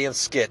 It's a goddamn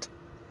skit.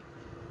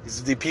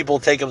 The people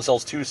take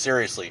themselves too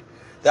seriously.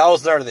 That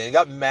was another thing. They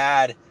got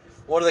mad.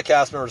 One of the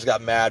cast members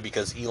got mad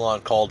because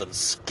Elon called them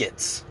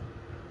skits.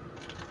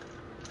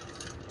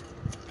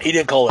 He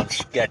didn't call them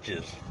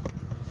sketches.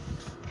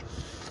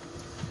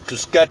 Because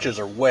sketches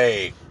are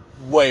way,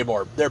 Way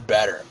more. They're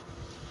better.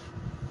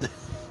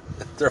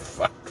 They're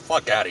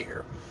fuck out of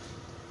here.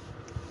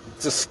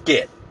 It's a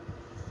skit.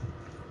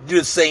 Do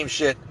the same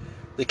shit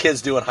the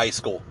kids do in high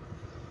school.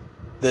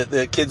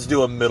 The kids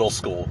do in middle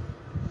school.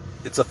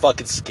 It's a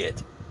fucking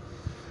skit.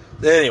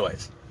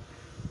 Anyways,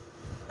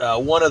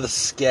 one of the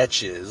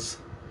sketches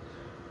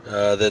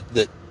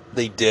that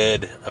they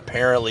did,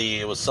 apparently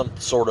it was some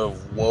sort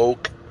of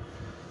woke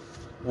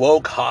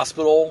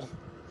hospital.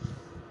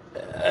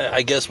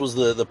 I guess was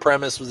the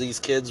premise was these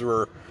kids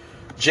were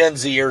Gen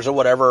Zers or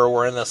whatever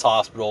were in this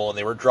hospital, and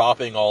they were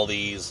dropping all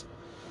these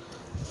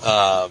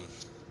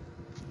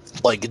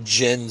like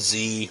Gen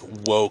Z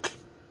woke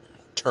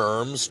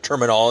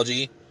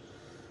terminology,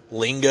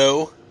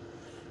 lingo.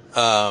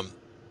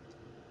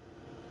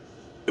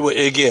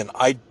 Again,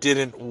 I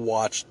didn't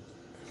watch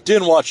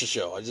the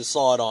show. I just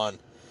saw it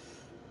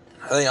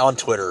I think on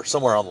Twitter,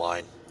 somewhere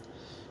online.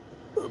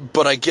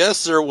 But I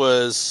guess there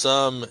was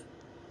some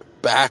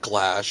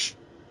backlash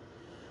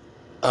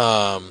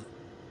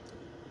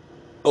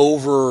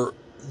over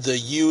the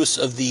use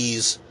of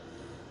these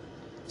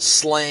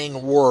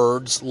slang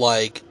words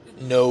like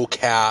no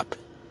cap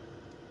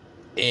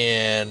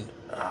and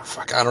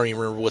I don't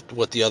even remember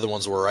what the other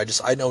ones were. I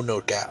know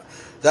no cap.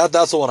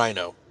 That's the one I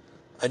know.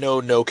 I know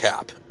no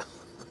cap.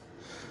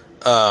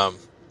 But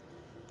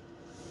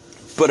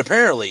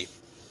apparently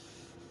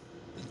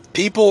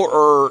people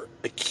are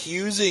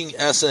accusing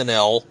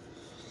SNL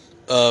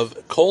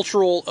of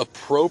cultural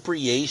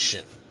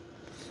appropriation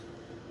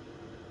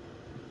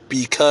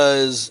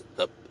because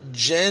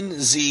Gen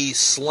Z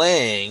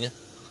slang,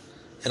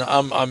 and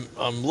I'm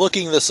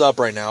looking this up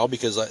right now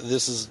because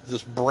this is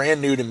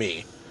brand new to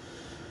me.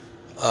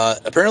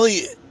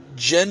 Apparently,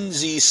 Gen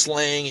Z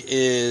slang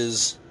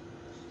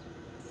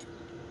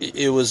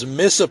was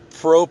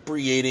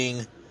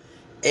misappropriating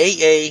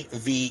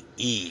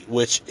AAVE,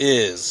 which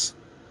is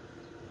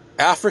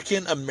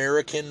African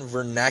American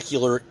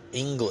Vernacular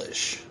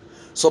English.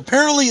 So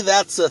apparently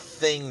that's a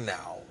thing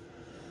now.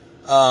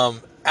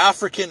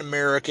 African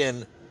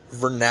American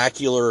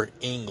Vernacular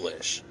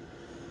English.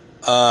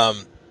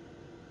 I'm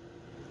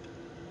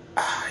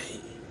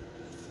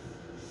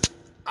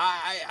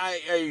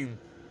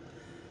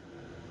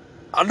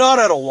not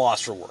at a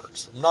loss for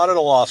words.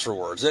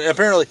 And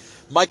apparently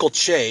Michael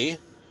Che,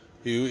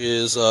 who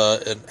is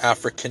an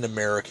African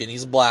American,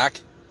 he's black.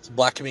 He's a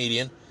black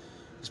comedian.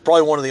 He's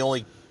probably one of the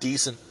only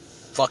decent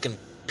fucking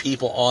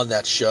people on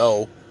that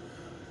show.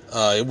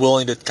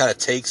 Willing to kind of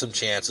take some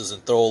chances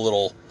and throw a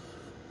little,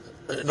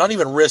 not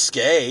even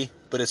risque,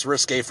 but it's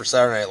risque for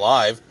Saturday Night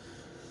Live.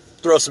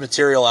 Throw some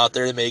material out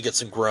there that may get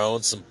some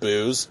groans, some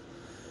boos.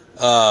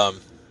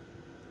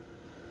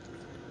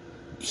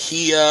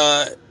 He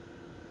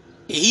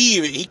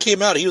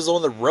came out. He was the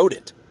one that wrote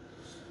it.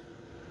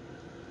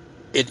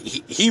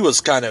 He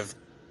was kind of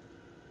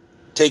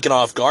taken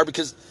off guard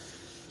because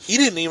he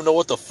didn't even know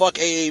what the fuck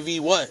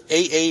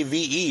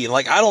AAVE.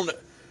 Like, I don't know.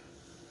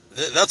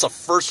 That's a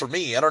first for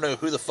me. I don't know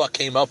who the fuck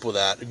came up with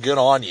that. Good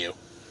on you.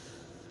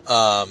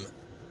 But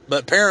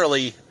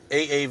apparently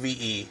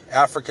AAVE,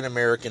 African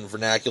American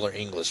Vernacular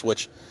English,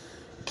 which,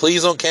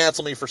 please don't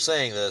cancel me for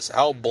saying this,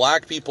 how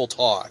black people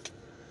talk.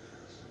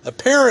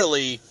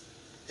 Apparently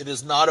it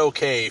is not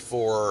okay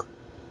for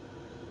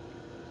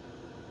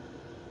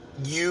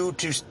you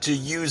to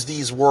use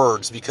these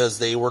words because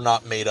they were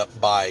not made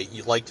up by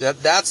you. Like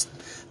that's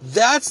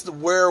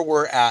where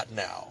we're at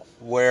now,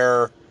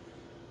 where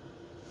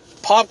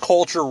pop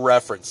culture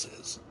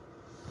references,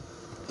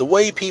 the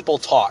way people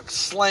talk,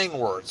 slang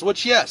words,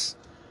 which, yes,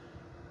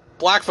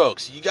 black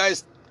folks, you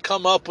guys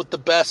come up with the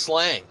best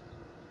slang.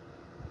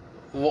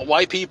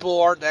 White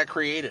people aren't that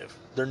creative.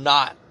 They're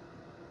not.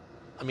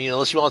 I mean,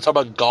 unless you want to talk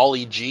about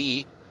golly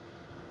gee.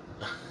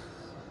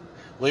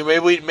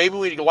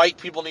 Maybe white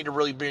people need to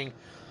really bring.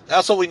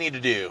 That's what we need to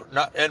do.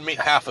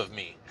 Half of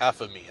me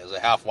as a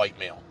half white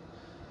male,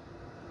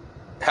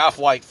 half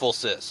white full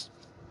cis.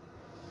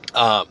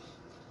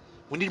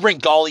 We need to bring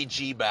golly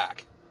gee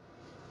back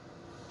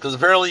because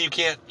apparently you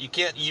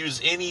can't use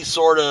any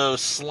sort of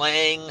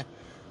slang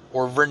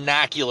or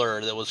vernacular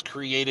that was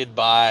created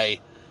by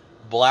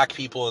black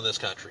people in this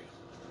country,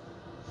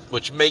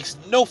 which makes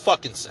no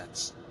fucking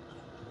sense.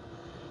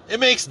 It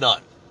makes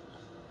none.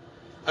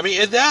 I mean,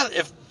 if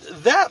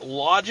that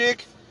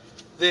logic,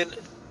 then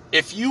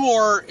if you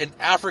are an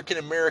African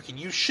American,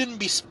 you shouldn't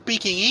be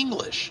speaking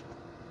English.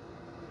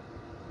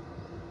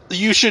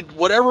 You should,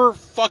 whatever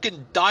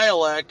fucking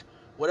dialect,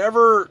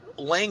 whatever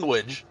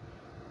language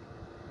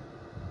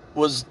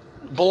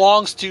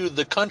belongs to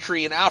the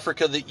country in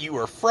Africa that you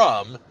are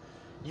from,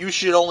 you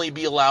should only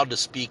be allowed to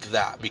speak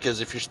that. Because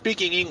if you're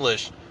speaking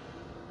English,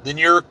 then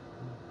you're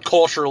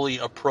culturally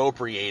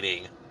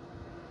appropriating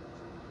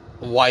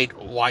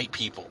white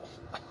people.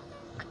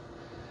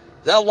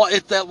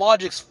 That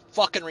logic's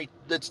fucking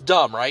it's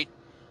dumb, right?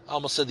 I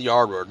almost said the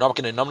R word.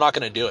 I'm not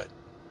gonna do it.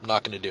 I'm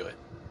not gonna do it.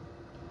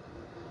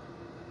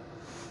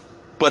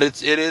 But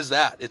it is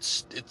that.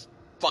 It's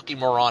fucking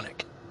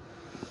moronic.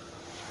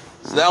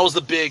 So that was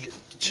the big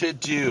to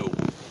do.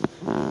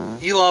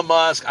 Elon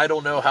Musk, I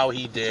don't know how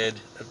he did.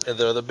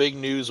 the big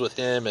news with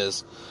him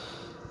is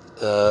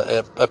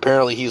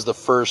apparently he's the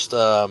first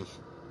host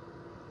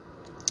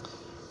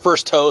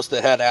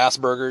that had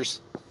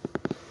Asperger's.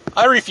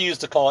 I refuse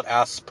to call it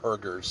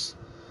Asperger's.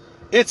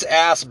 It's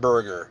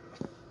Asperger.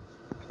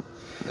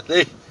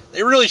 They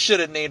really should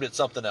have named it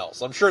something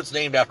else. I'm sure it's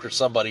named after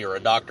somebody or a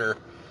doctor,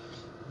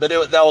 but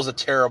that was a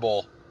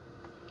terrible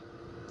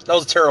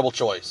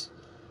choice,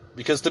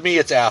 because to me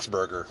it's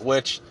Asperger.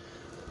 Which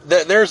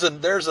there's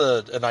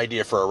an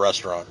idea for a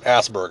restaurant,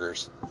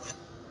 Asperger's.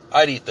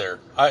 I'd eat there.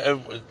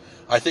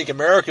 I think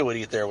America would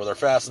eat there with their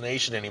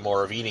fascination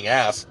anymore of eating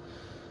ass.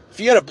 If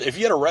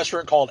you had a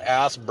restaurant called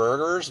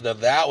Asperger's,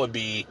 then that would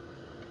be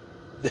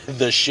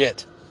the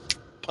shit,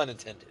 pun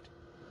intended.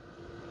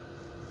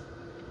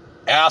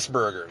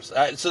 Asperger's.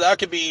 So that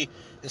could be,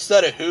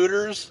 instead of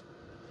Hooters,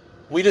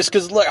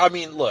 because look,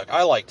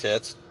 I like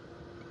tits.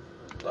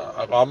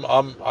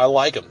 I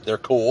like them. They're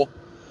cool.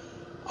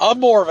 I'm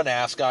more of an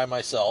ass guy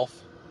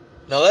myself.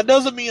 Now that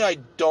doesn't mean I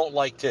don't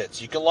like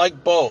tits. You can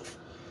like both,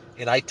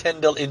 and I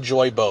tend to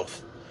enjoy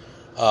both.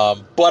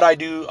 But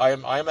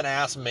I'm an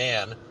ass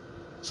man.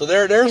 So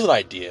there's an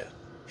idea.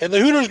 And the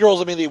Hooters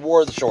girls, they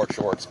wore the short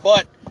shorts,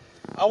 but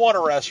I want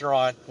a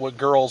restaurant with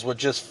girls with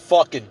just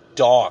fucking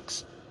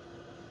donks.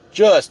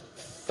 Just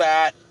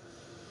fat,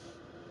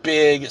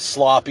 big,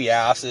 sloppy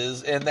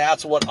asses, and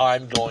that's what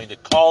I'm going to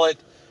call it.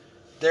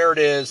 There it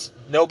is.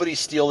 Nobody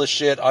steal this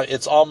shit.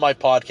 It's on my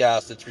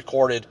podcast. It's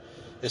recorded.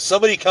 If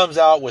somebody comes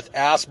out with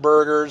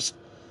Asperger's,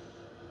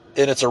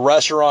 and it's a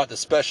restaurant that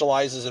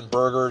specializes in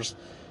burgers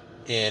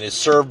and is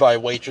served by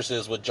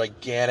waitresses with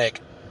gigantic,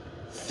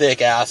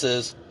 thick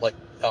asses, like,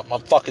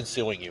 I'm fucking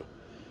suing you.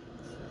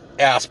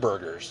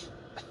 Asperger's.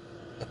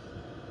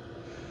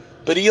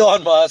 But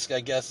Elon Musk,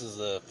 I guess, is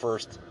the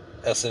first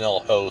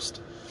SNL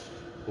host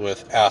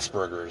with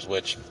Asperger's,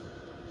 which,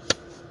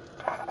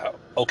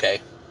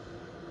 okay.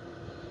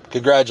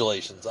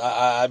 Congratulations.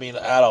 I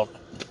don't.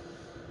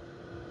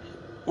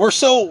 We're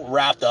so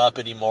wrapped up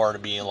anymore to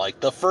being like,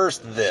 the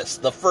first this,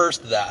 the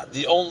first that,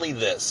 the only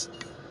this.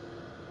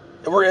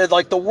 We're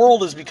like, the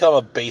world has become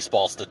a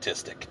baseball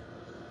statistic.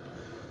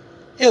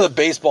 The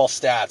baseball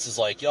stats is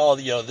like,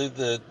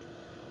 the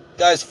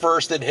guy's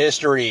first in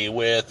history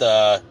with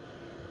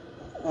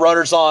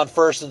runners on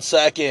first and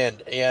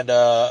second, and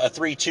a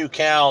 3-2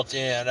 count,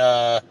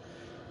 and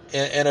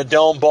in a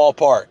dome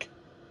ballpark.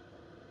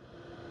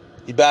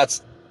 He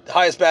bats the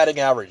highest batting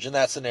average in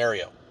that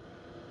scenario.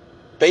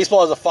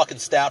 Baseball has a fucking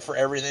stat for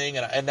everything,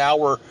 and now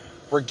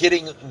we're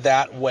getting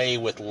that way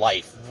with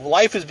life.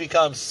 Life has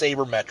become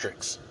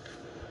sabermetrics.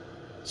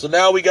 So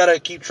now we got to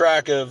keep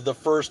track of the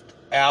first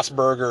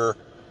Asperger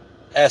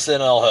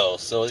SNL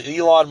host. So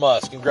Elon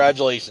Musk,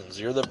 congratulations.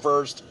 You're the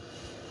first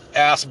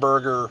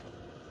Asperger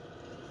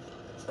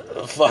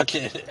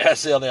fucking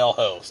SNL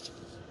host.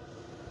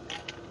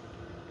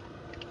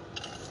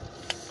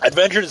 I'd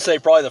venture to say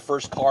probably the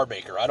first car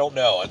maker. I don't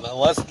know.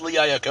 Unless Lee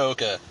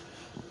Iacocca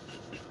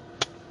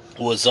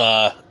was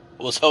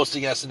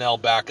hosting SNL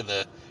back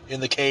in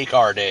the K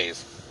car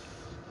days.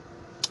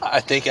 I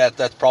think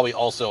that's probably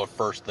also a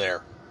first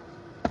there.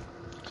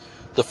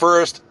 The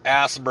first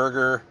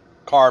Asperger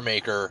car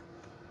maker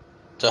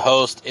to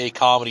host a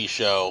comedy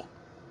show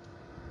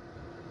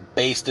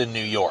based in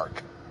New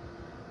York.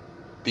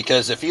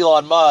 Because if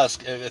Elon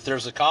Musk, if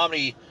there's a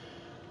comedy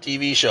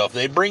TV show, if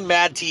they bring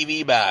Mad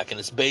TV back and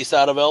it's based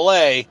out of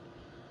LA,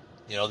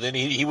 then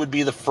he would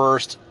be the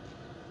first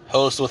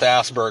host with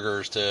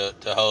Asperger's to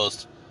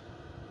host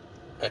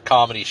a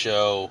comedy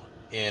show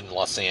in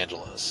Los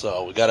Angeles.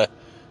 So we gotta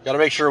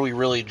make sure we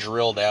really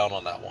drill down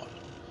on that one.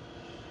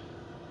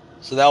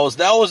 So that was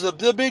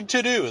the big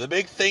to-do. The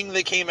big thing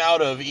that came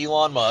out of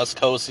Elon Musk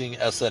hosting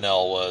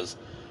SNL was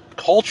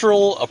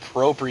cultural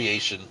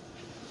appropriation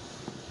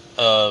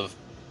of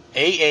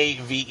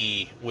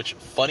AAVE, which,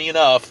 funny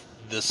enough,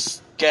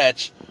 this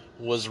sketch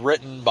was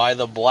written by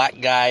the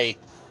black guy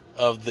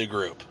of the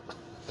group.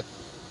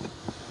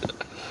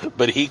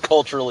 But he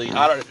culturally,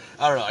 I don't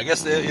know. I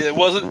guess it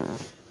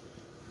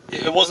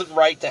wasn't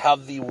right to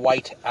have the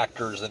white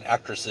actors and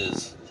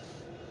actresses.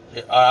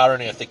 I don't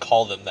know if they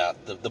call them that.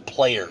 The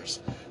players.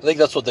 I think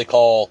that's what they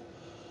call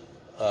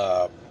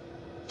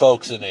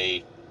folks in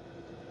a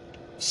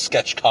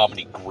sketch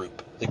comedy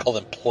group. They call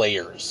them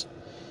players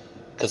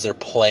because they're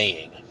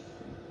playing.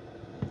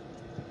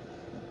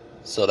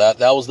 So that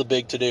was the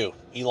big to-do.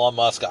 Elon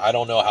Musk, I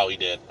don't know how he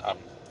did.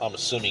 I'm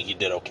assuming he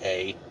did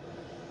okay.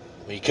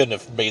 He couldn't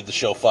have made the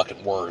show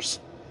fucking worse.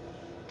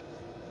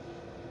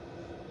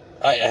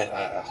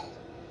 I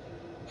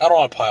don't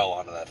want to pile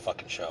onto that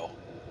fucking show.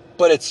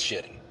 But it's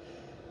shitty.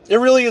 It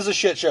really is a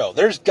shit show.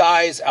 There's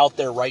guys out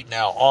there right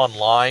now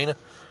online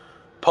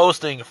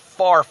posting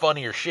far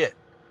funnier shit.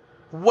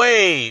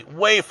 Way,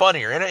 way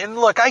funnier. And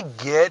look, I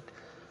get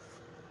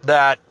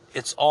that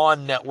it's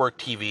on network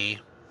TV.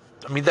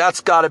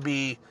 That's got to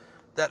be...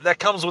 That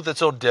comes with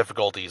its own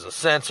difficulties. The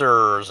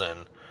censors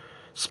and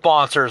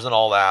sponsors and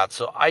all that.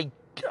 So I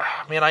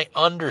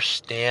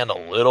understand a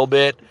little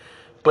bit.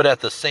 But at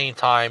the same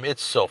time,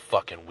 it's so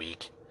fucking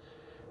weak.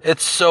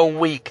 It's so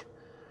weak.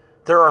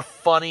 there are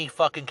funny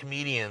fucking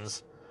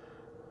comedians,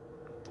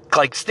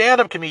 like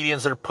stand-up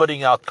comedians that are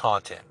putting out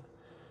content.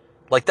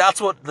 Like,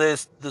 that's what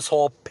this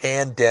whole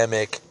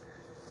pandemic,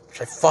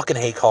 which I fucking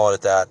hate calling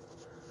it that,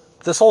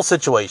 this whole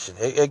situation,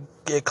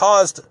 it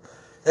caused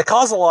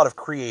a lot of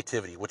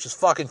creativity, which is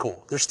fucking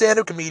cool. There's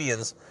stand-up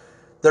comedians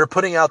that are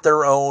putting out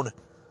their own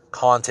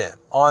content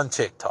on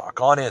TikTok,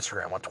 on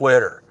Instagram, on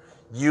Twitter,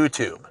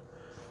 YouTube.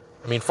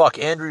 I mean, fuck,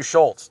 Andrew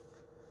Schultz.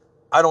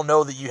 I don't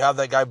know that you have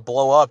that guy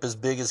blow up as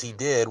big as he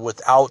did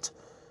without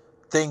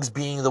things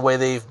being the way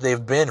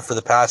they've been for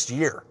the past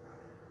year.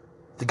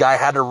 The guy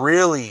had to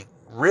really,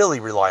 really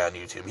rely on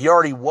YouTube. He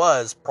already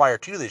was prior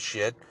to this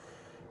shit,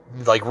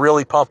 like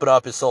really pumping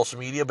up his social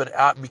media, but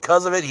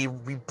because of it, he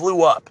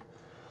blew up.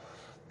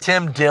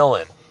 Tim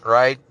Dillon,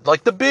 right?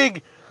 Like the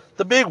big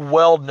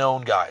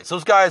well-known guys.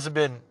 Those guys have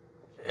been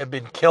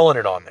killing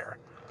it on there.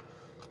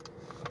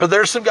 But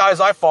there's some guys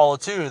I follow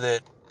too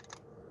that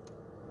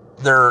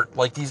they're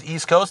like these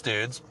East Coast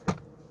dudes.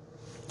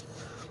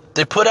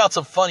 They put out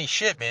some funny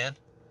shit, man.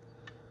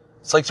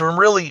 It's like some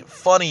really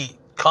funny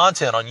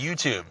content on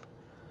YouTube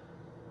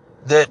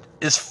that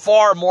is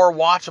far more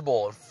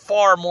watchable and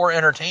far more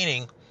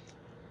entertaining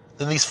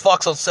than these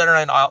fucks on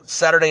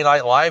Saturday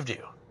Night Live do.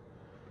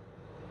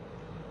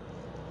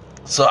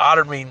 So I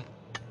don't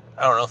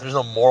know if there's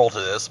no moral to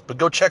this, but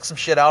go check some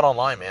shit out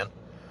online, man.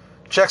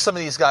 Check some of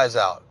these guys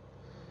out.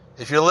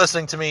 If you're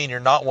listening to me and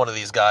you're not one of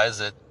these guys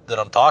that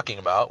I'm talking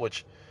about,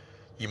 which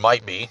you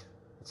might be,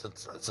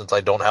 since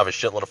I don't have a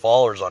shitload of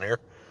followers on here.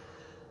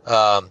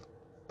 But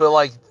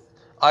like,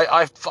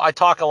 I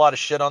talk a lot of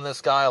shit on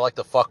this guy. I like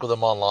to fuck with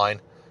him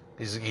online.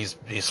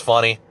 He's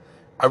funny.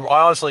 I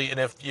honestly, and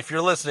if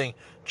you're listening,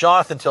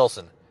 Jonathan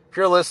Tilson, if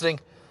you're listening,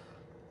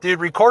 dude,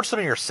 record some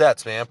of your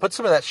sets, man. Put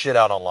some of that shit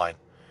out online.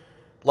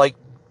 Like,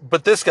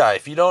 but this guy,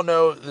 if you don't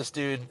know this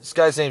dude, this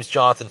guy's name's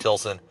Jonathan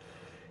Tilson.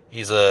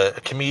 He's a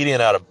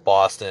comedian out of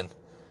Boston.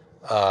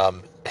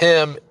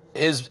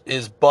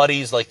 His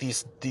buddies, like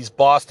these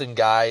Boston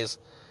guys,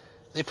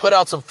 they put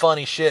out some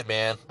funny shit,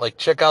 man. Like,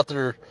 check out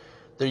their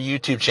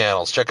YouTube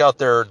channels. Check out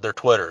their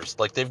Twitters.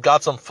 Like, they've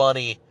got some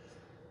funny,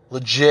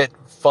 legit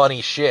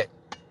funny shit.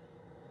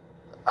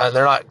 And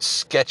they're not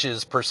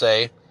sketches per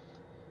se,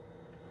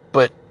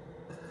 but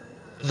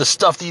the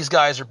stuff these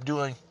guys are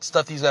doing,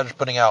 stuff these guys are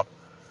putting out,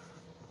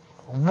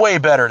 way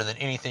better than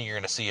anything you're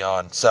going to see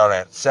on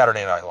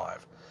Saturday Night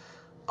Live.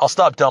 I'll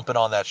stop dumping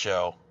on that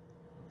show,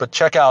 but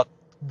check out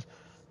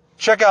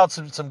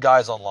some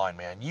guys online,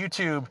 man.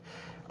 YouTube,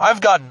 I've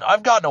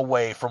gotten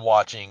away from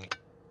watching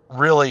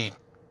really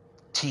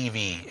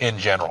TV in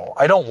general.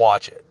 I don't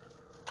watch it.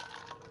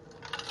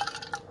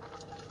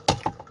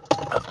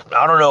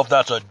 I don't know if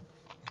that's the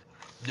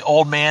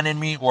old man in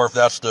me or if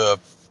that's the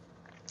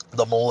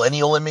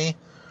millennial in me,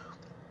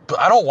 but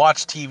I don't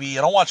watch TV.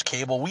 I don't watch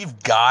cable. We've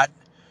got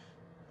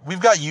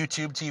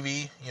YouTube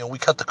TV. You know, we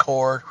cut the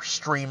cord. We're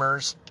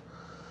streamers.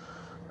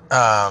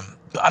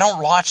 I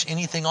don't watch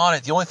anything on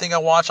it. The only thing I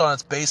watch on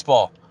it's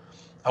baseball.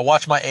 I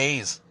watch my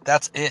A's.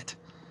 That's it.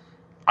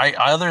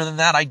 Other than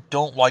that, I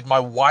don't like. My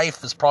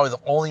wife is probably the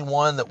only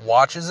one that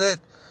watches it,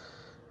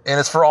 and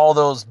it's for all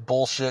those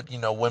bullshit,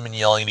 women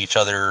yelling at each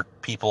other,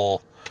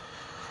 people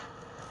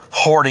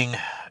hoarding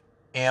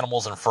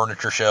animals and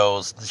furniture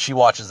shows. She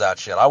watches that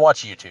shit. I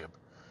watch YouTube,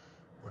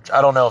 which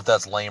I don't know if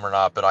that's lame or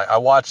not, but I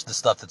watch the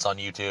stuff that's on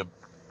YouTube.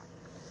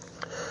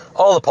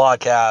 All the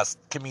podcasts,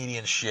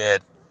 comedian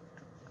shit,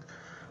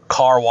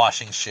 car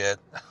washing shit.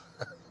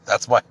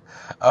 That's why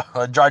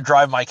I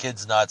drive my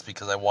kids nuts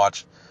because I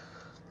watch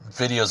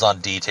videos on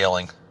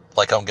detailing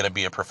like I'm going to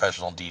be a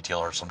professional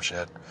detailer or some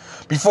shit.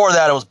 Before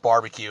that, it was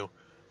barbecue.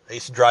 I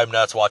used to drive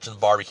nuts watching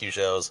barbecue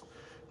shows.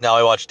 Now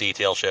I watch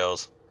detail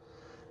shows.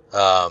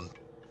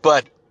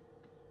 But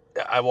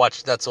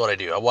that's what I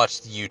do. I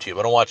watch YouTube.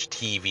 I don't watch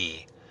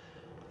TV.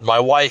 My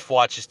wife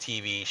watches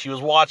TV. She was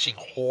watching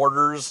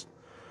Hoarders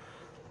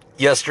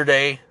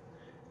yesterday,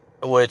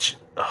 which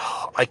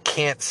I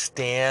can't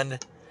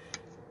stand.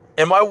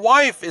 And my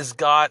wife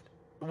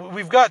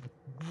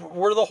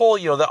we're the whole,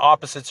 the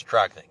opposites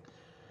attract thing.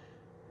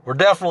 We're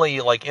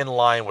definitely like in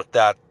line with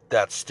that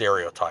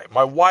stereotype.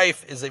 My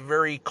wife is a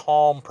very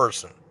calm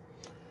person.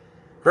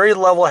 Very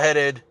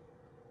level-headed,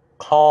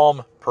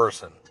 calm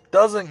person.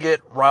 Doesn't get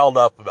riled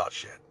up about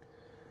shit.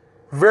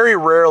 Very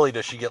rarely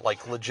does she get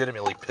like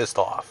legitimately pissed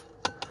off.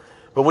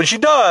 But when she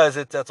does,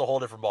 that's a whole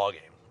different ballgame.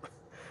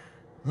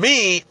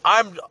 Me,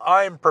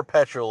 I'm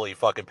perpetually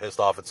fucking pissed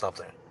off at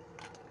something.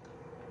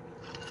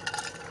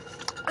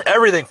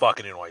 Everything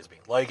fucking annoys me.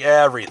 Like,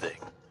 everything.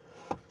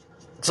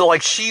 So,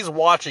 like, she's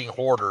watching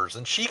Hoarders,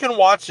 and she can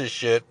watch this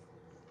shit.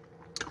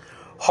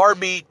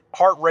 Heartbeat,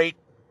 heart rate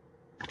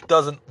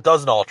doesn't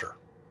alter.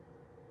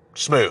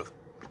 Smooth.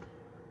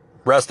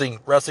 Resting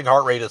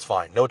heart rate is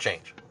fine. No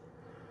change.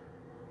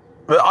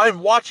 But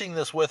I'm watching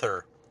this with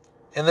her,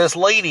 and this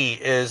lady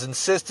is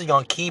insisting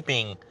on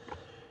keeping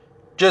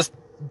just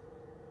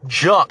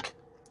junk.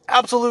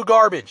 Absolute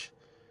garbage.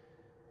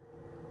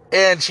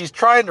 And she's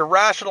trying to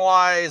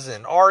rationalize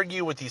and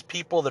argue with these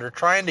people that are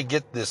trying to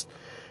get this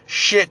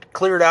shit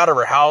cleared out of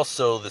her house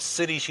so the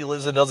city she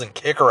lives in doesn't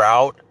kick her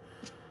out.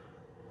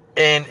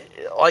 And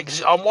like,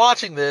 I'm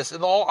watching this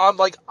and I'm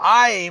like,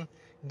 I'm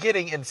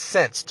getting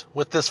incensed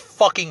with this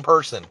fucking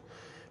person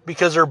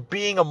because they're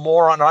being a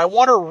moron. And I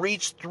want to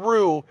reach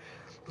through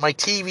my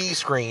TV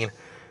screen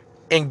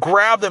and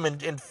grab them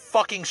and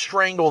fucking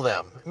strangle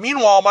them.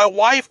 Meanwhile, my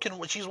wife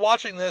she's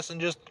watching this and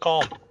just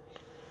calm.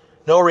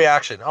 No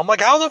reaction. I'm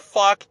like,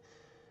 how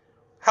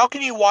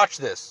can you watch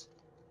this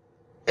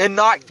and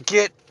not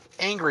get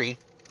angry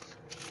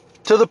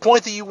to the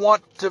point that you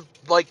want to,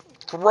 like,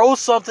 throw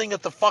something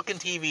at the fucking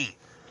TV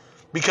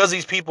because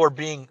these people are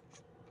being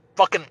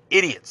fucking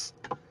idiots?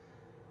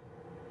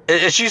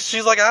 And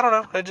she's like, I don't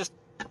know. It just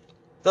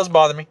doesn't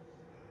bother me.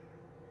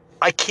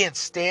 I can't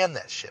stand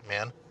that shit,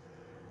 man.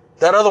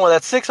 That other one,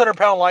 that 600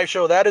 Pound Life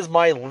show, that is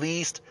my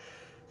least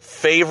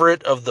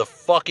favorite of the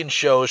fucking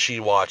shows she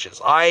watches.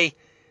 I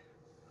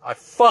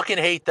fucking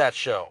hate that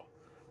show.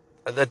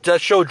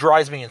 That show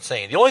drives me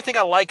insane. The only thing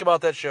I like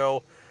about that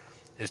show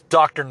is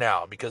Dr.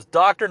 Now, because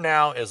Dr.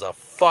 Now is a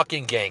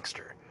fucking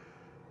gangster.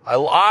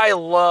 I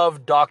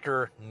love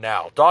Dr.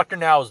 Now. Dr.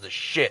 Now is the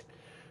shit.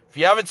 If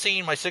you haven't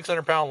seen my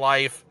 600 Pound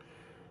Life,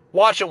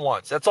 watch it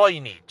once. That's all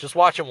you need. Just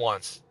watch it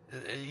once.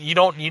 You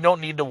don't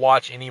need to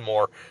watch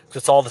anymore.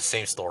 It's all the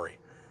same story.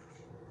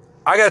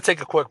 I got to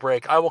take a quick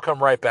break. I will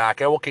come right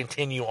back. I will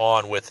continue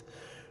on with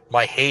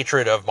my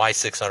hatred of my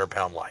 600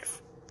 Pound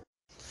Life.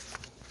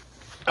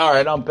 All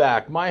right, I'm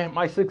back.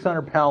 My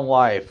 600 Pound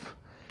Life.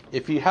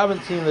 If you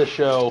haven't seen this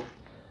show,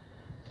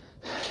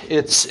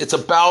 it's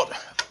about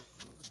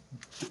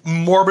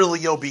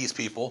morbidly obese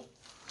people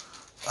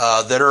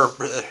that are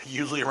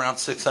usually around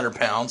 600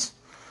 pounds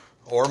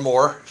or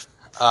more.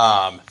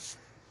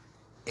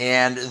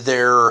 And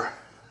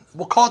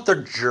we'll call it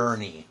their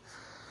journey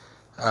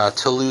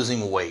to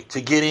losing weight,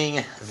 to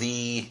getting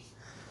the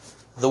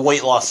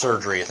weight loss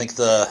surgery. I think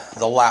the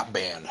lap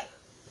band,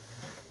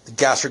 the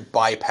gastric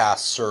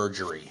bypass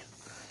surgery,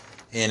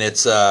 and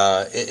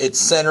it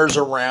centers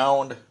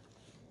around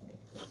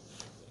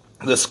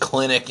this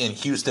clinic in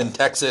Houston,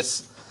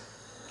 Texas,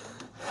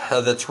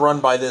 that's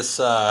run by this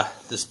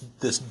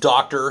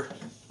doctor,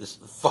 this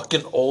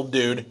fucking old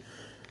dude.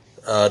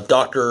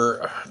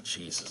 Dr.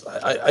 Jesus,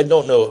 I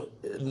don't know.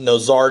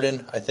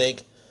 Nozardin, I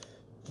think.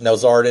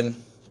 Nozardin.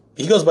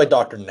 He goes by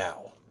Dr.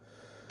 Now.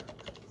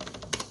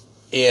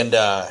 And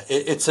I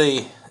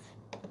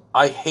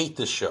hate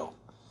this show.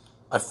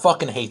 I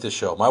fucking hate this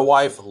show. My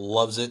wife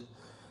loves it.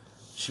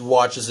 She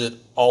watches it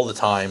all the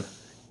time.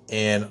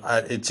 And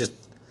it's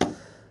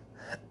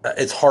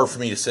hard for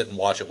me to sit and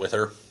watch it with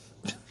her.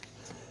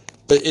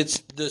 But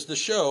the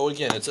show,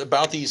 again, it's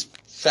about these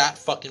fat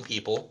fucking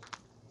people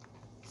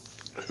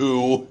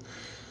who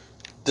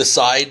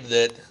decide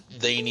that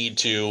they need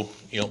to,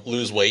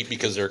 lose weight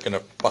because they're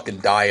gonna fucking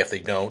die if they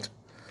don't.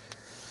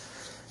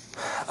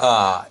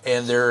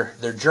 And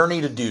their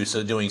journey to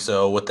doing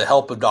so with the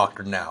help of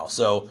Dr. Now.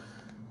 So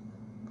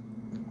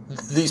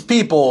these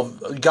people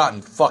have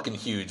gotten fucking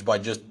huge by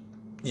just,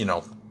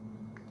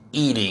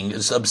 eating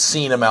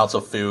obscene amounts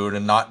of food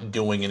and not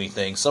doing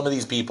anything. Some of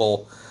these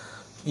people,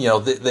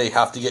 they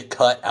have to get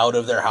cut out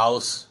of their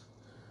house.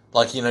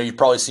 Like, you've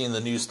probably seen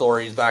the news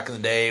stories back in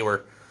the day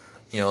where,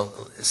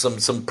 some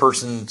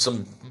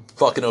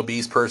fucking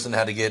obese person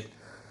had to get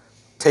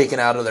taken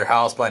out of their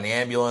house by an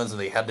ambulance, and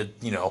they had to,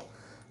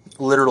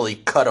 literally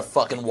cut a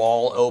fucking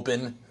wall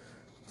open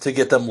to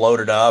get them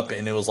loaded up,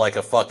 and it was like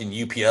a fucking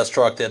UPS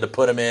truck they had to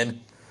put them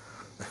in.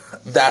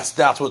 That's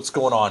what's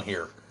going on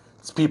here.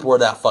 These people are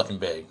that fucking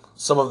big.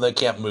 Some of them, they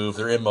can't move.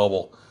 They're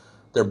immobile.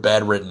 They're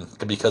bedridden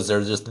because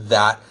they're just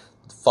that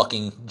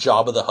fucking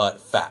Jabba the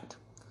Hutt fat.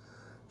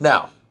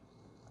 Now,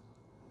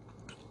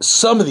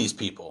 some of these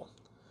people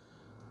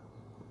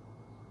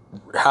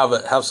have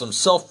a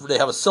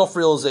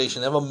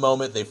self-realization. They have a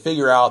moment. They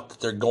figure out that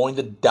they're going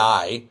to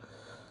die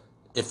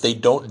if they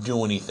don't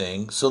do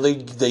anything. So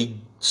they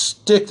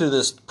stick to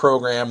this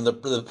program.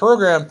 The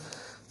program,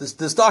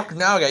 this Dr.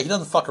 Now guy, he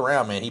doesn't fuck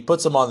around, man. He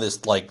puts them on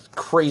this like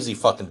crazy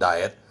fucking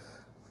diet,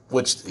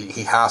 which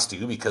he has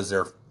to because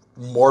they're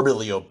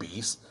morbidly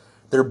obese.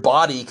 Their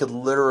body could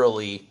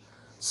literally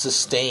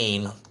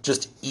sustain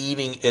just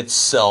eating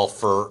itself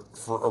for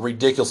a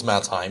ridiculous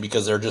amount of time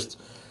because they're just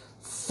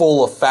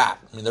full of fat.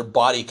 I mean, their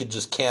body could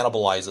just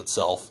cannibalize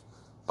itself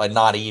by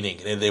not eating,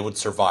 and they would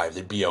survive.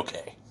 They'd be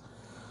okay.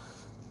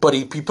 But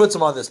he puts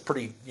them on this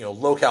pretty,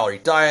 low-calorie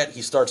diet.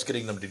 He starts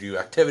getting them to do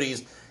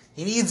activities.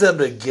 He needs them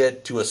to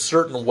get to a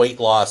certain weight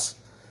loss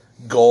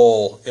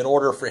goal in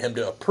order for him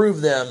to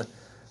approve them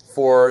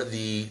for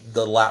the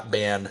lap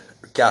band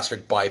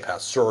gastric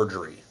bypass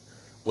surgery,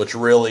 which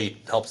really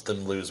helps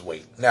them lose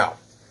weight. Now,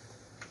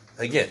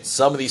 again,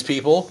 some of these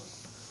people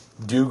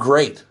do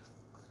great.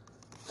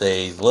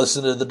 They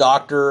listen to the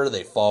doctor.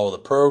 They follow the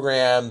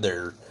program.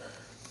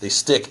 They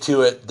stick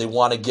to it. They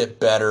want to get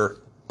better.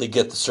 They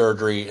get the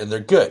surgery, and they're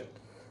good.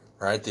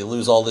 Right? They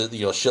lose all the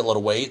shitload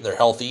of weight. They're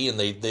healthy, and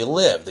they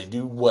live. They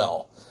do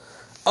well.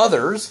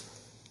 Others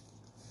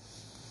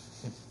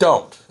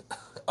don't.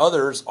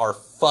 Others are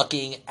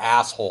fucking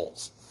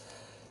assholes.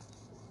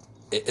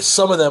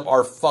 Some of them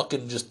are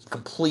fucking just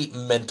complete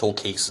mental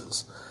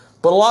cases.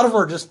 But a lot of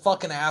them are just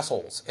fucking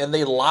assholes. And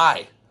they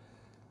lie.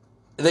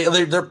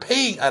 They're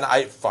paying, and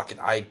a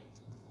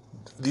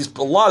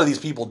lot of these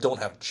people don't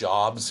have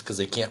jobs because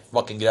they can't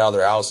fucking get out of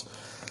their house.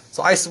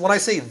 So when I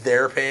say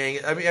they're paying,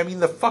 I mean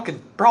the fucking,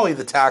 probably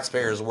the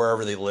taxpayers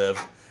wherever they live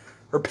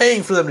are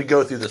paying for them to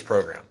go through this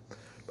program.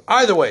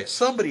 Either way,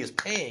 somebody is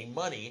paying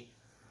money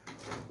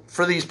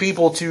for these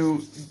people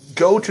to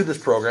go to this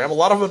program. A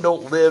lot of them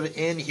don't live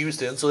in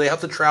Houston, so they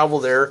have to travel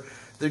there.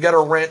 They've got to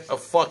rent a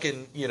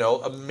fucking,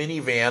 a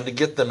minivan to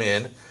get them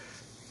in,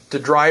 to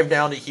drive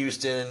down to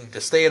Houston, to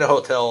stay in a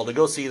hotel, to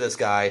go see this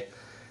guy.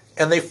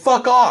 And they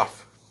fuck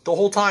off the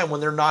whole time when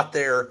they're not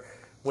there,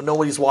 when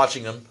nobody's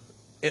watching them.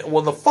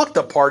 Well, the fucked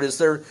up part is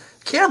their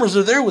cameras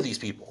are there with these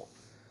people.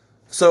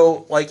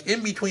 So, like,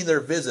 in between their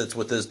visits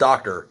with this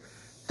doctor,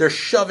 they're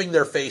shoving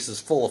their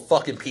faces full of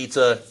fucking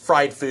pizza,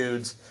 fried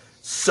foods,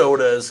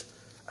 sodas.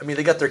 I mean,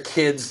 they got their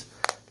kids,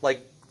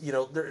 like,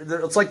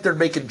 it's like they're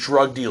making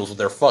drug deals with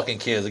their fucking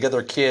kids. They got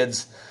their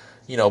kids,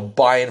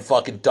 buying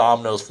fucking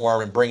Domino's for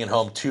them and bringing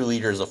home 2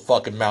 liters of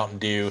fucking Mountain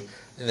Dew.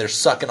 And they're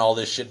sucking all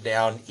this shit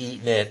down,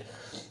 eating it.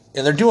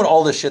 And they're doing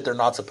all this shit they're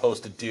not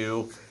supposed to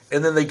do.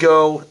 And then they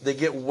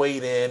get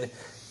weighed in,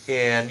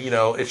 and,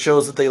 it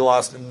shows that they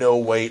lost no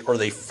weight or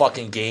they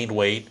fucking gained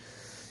weight.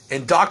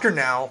 And Dr.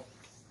 Now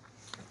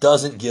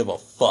doesn't give a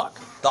fuck.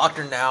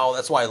 Dr. Now,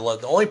 that's why I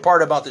love, the only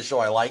part about this show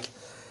I like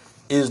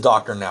is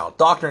Dr. Now.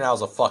 Dr. Now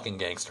is a fucking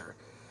gangster.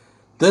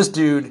 This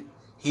dude,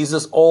 he's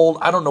this old,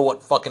 I don't know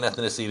what fucking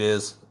ethnicity it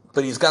is,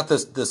 but he's got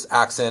this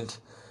accent.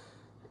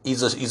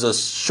 He's a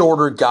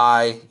shorter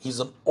guy. He's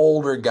an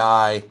older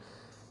guy.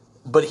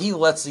 But he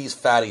lets these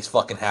fatties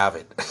fucking have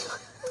it.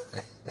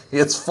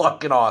 It's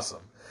fucking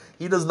awesome.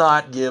 He does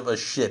not give a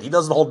shit. He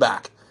doesn't hold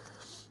back.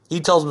 He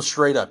tells them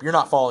straight up, you're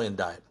not following the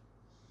diet.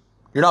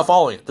 You're not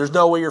following it. There's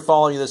no way you're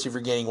following this if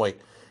you're gaining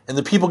weight. And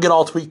the people get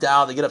all tweaked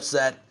out. They get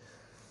upset.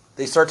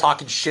 They start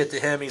talking shit to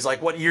him. He's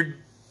like, "What? You're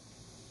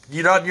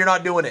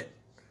not doing it.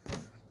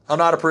 I'm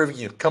not approving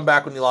you. Come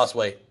back when you lost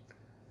weight."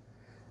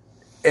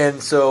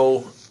 And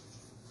so,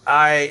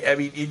 I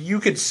mean, you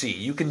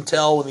can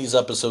tell when these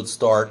episodes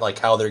start, like,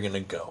 how they're gonna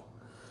go.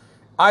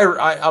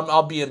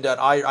 I'll be in debt.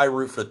 I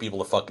root for the people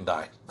to fucking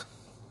die,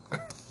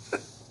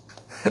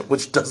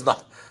 which does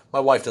not. My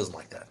wife doesn't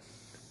like that.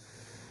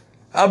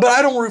 But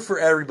I don't root for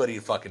everybody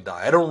to fucking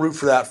die. I don't root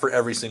for that for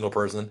every single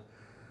person.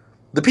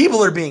 The people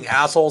that are being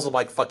assholes, I'm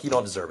like, fuck, you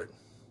don't deserve it.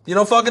 You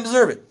don't fucking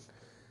deserve it.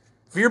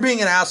 If you're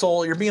being an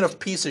asshole, you're being a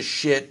piece of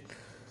shit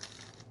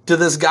to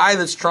this guy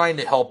that's trying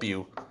to help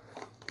you.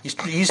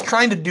 He's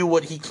trying to do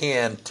what he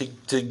can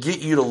to get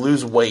you to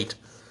lose weight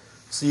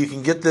so you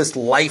can get this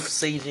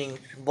life-saving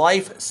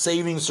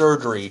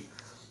surgery,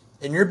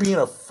 and you're being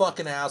a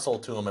fucking asshole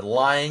to him and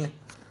lying.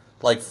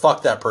 Like,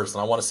 fuck that person.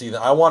 I want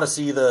to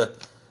see the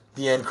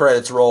end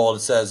credits roll and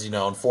it says,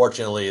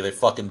 unfortunately, they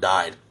fucking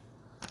died.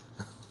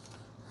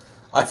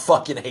 I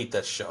fucking hate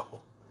that show.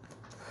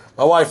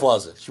 My wife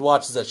loves it. She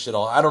watches that shit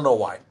all. I don't know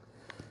why.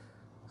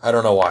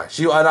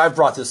 I've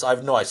brought this. I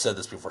know I said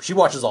this before. She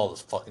watches all those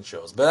fucking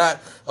shows.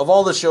 But of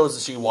all the shows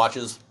that she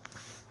watches,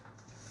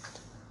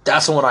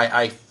 that's the one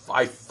I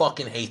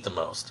fucking hate the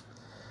most.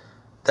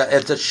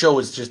 That show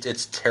is just,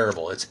 it's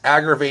terrible. It's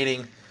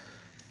aggravating.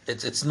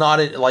 It's not,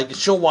 like,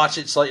 she'll watch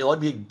it. It's like, it'll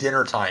be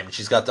dinner time. And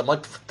she's got them,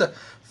 like,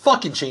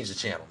 fucking change the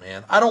channel,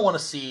 man. I don't want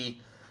to see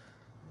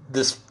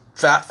this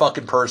fat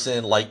fucking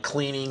person, like,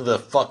 cleaning the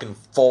fucking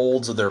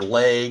folds of their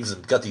legs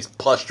and got these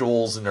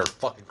pustules in their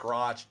fucking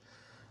crotch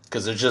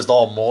because they're just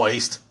all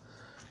moist.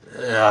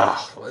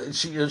 Ugh.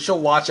 She'll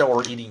watch how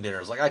we're eating dinner.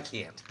 It's like, I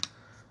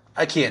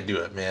can't do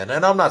it, man.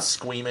 And I'm not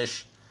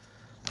squeamish.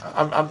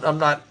 I'm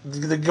not,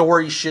 the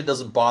gory shit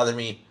doesn't bother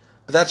me,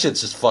 but that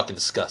shit's just fucking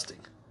disgusting.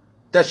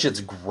 That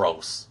shit's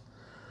gross.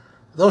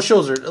 Those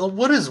shows are,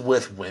 what is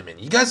with women?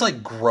 You guys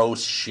like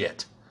gross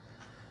shit.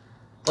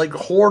 Like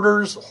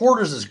Hoarders.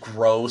 Hoarders is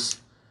gross.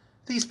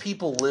 These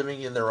people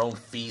living in their own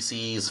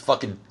feces,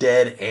 fucking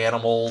dead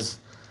animals,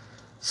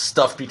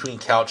 stuffed between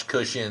couch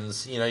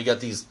cushions. You got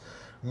these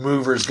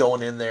movers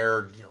going in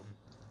there,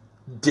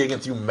 digging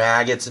through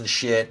maggots and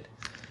shit.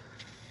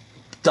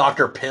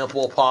 Dr.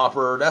 Pimple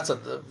Popper.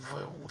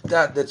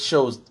 That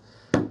show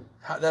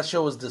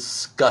is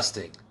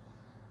disgusting.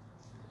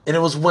 And it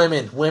was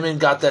women. Women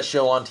got that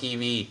show on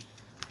TV.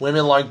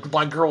 Women, like,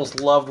 my girls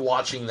loved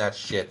watching that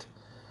shit.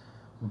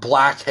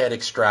 Blackhead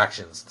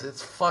extractions.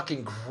 It's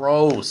fucking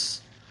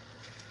gross.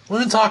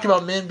 Women talk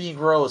about men being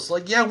gross.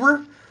 Like, yeah,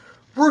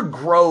 we're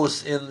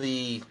gross in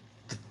the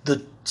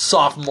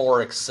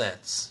sophomoric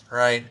sense,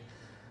 right?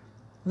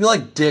 We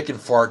like dick and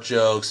fart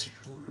jokes.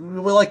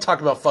 We like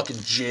talking about fucking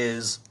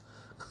jizz,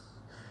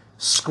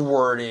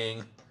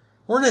 squirting.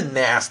 We're into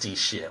nasty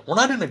shit. We're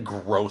not into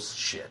gross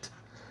shit.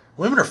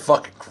 Women are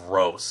fucking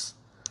gross.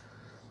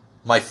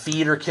 My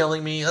feet are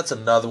killing me. That's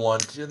another one.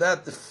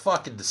 That's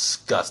fucking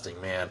disgusting,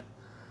 man.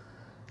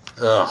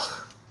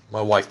 Ugh.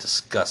 My wife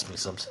disgusts me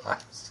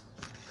sometimes.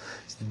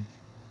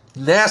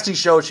 Nasty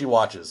show she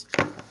watches.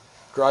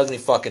 Drives me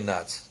fucking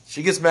nuts.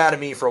 She gets mad at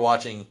me for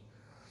watching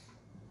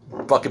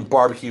fucking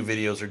barbecue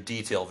videos or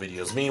detail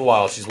videos.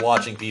 Meanwhile, she's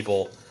watching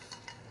people,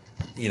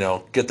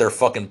 get their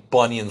fucking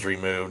bunions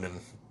removed and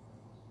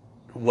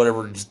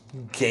whatever, just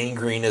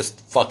gangrenous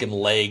fucking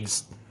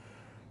legs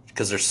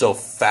because they're so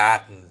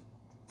fat and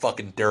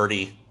fucking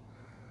dirty.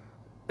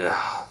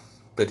 Ugh.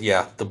 But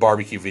yeah, the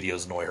barbecue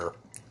videos annoy her.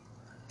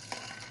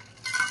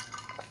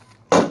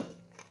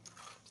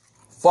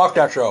 Fuck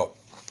that show.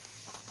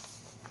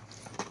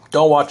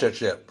 Don't watch that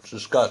shit. It's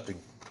disgusting.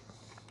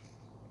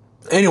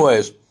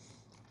 Anyways,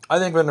 I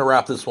think I'm going to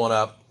wrap this one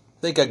up.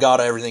 I think I got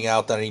everything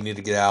out that I needed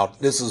to get out.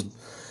 This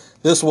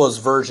was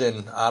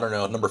version, I don't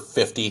know, number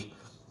 50.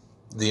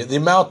 The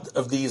amount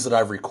of these that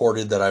I've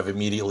recorded that I've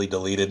immediately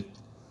deleted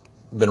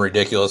been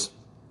ridiculous.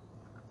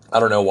 I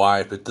don't know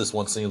why, but this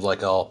one seems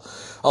like I'll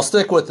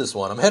stick with this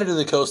one. I'm headed to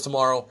the coast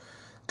tomorrow.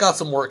 Got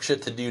some work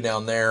shit to do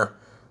down there.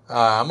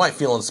 I might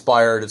feel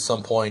inspired at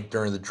some point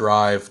during the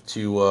drive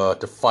to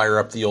fire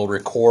up the old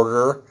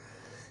recorder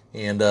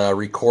and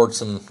record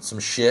some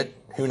shit.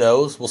 Who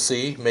knows? We'll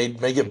see.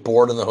 May get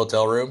bored in the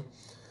hotel room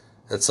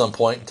at some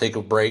point and take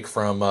a break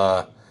from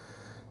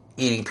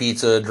eating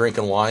pizza,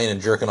 drinking wine,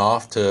 and jerking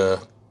off to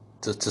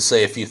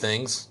say a few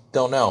things.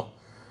 Don't know.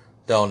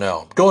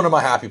 Going to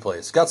my happy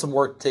place. Got some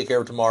work to take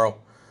care of tomorrow.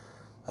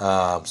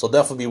 So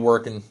definitely be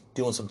working,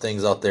 doing some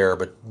things out there.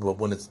 But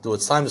when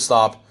it's time to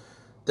stop,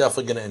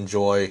 definitely going to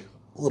enjoy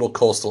a little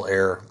coastal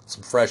air,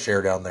 some fresh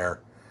air down there.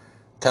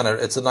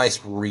 It's a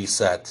nice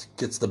reset.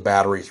 Gets the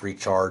batteries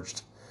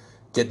recharged,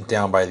 getting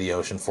down by the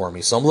ocean for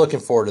me. So I'm looking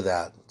forward to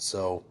that.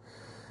 So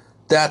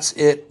that's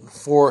it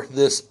for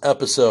this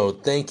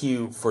episode. Thank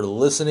you for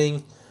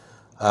listening.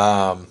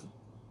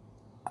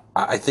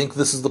 I think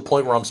this is the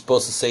point where I'm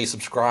supposed to say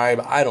subscribe.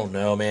 I don't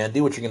know, man.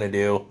 Do what you're going to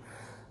do.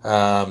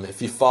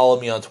 If you follow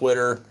me on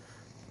Twitter,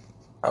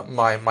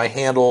 my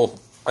handle,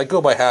 I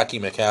go by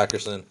Hacky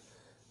McHackerson.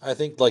 I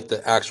think like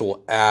the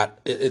actual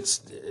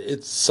it's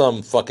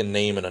some fucking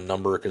name and a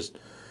number, because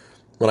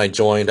when I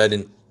joined,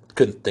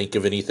 couldn't think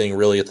of anything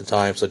really at the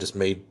time, so I just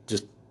made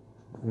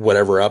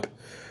whatever up.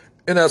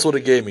 And that's what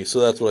it gave me, so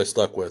that's what I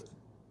stuck with.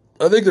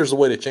 I think there's a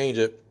way to change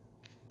it.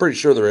 Pretty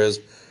sure there is.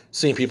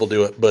 Seen people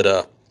do it,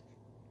 but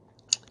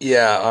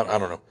yeah, I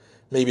don't know.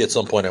 Maybe at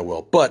some point I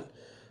will. But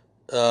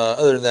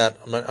other than that,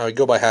 I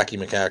go by Hacky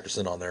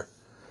McHackerson on there.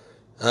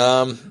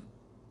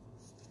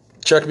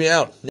 Check me out.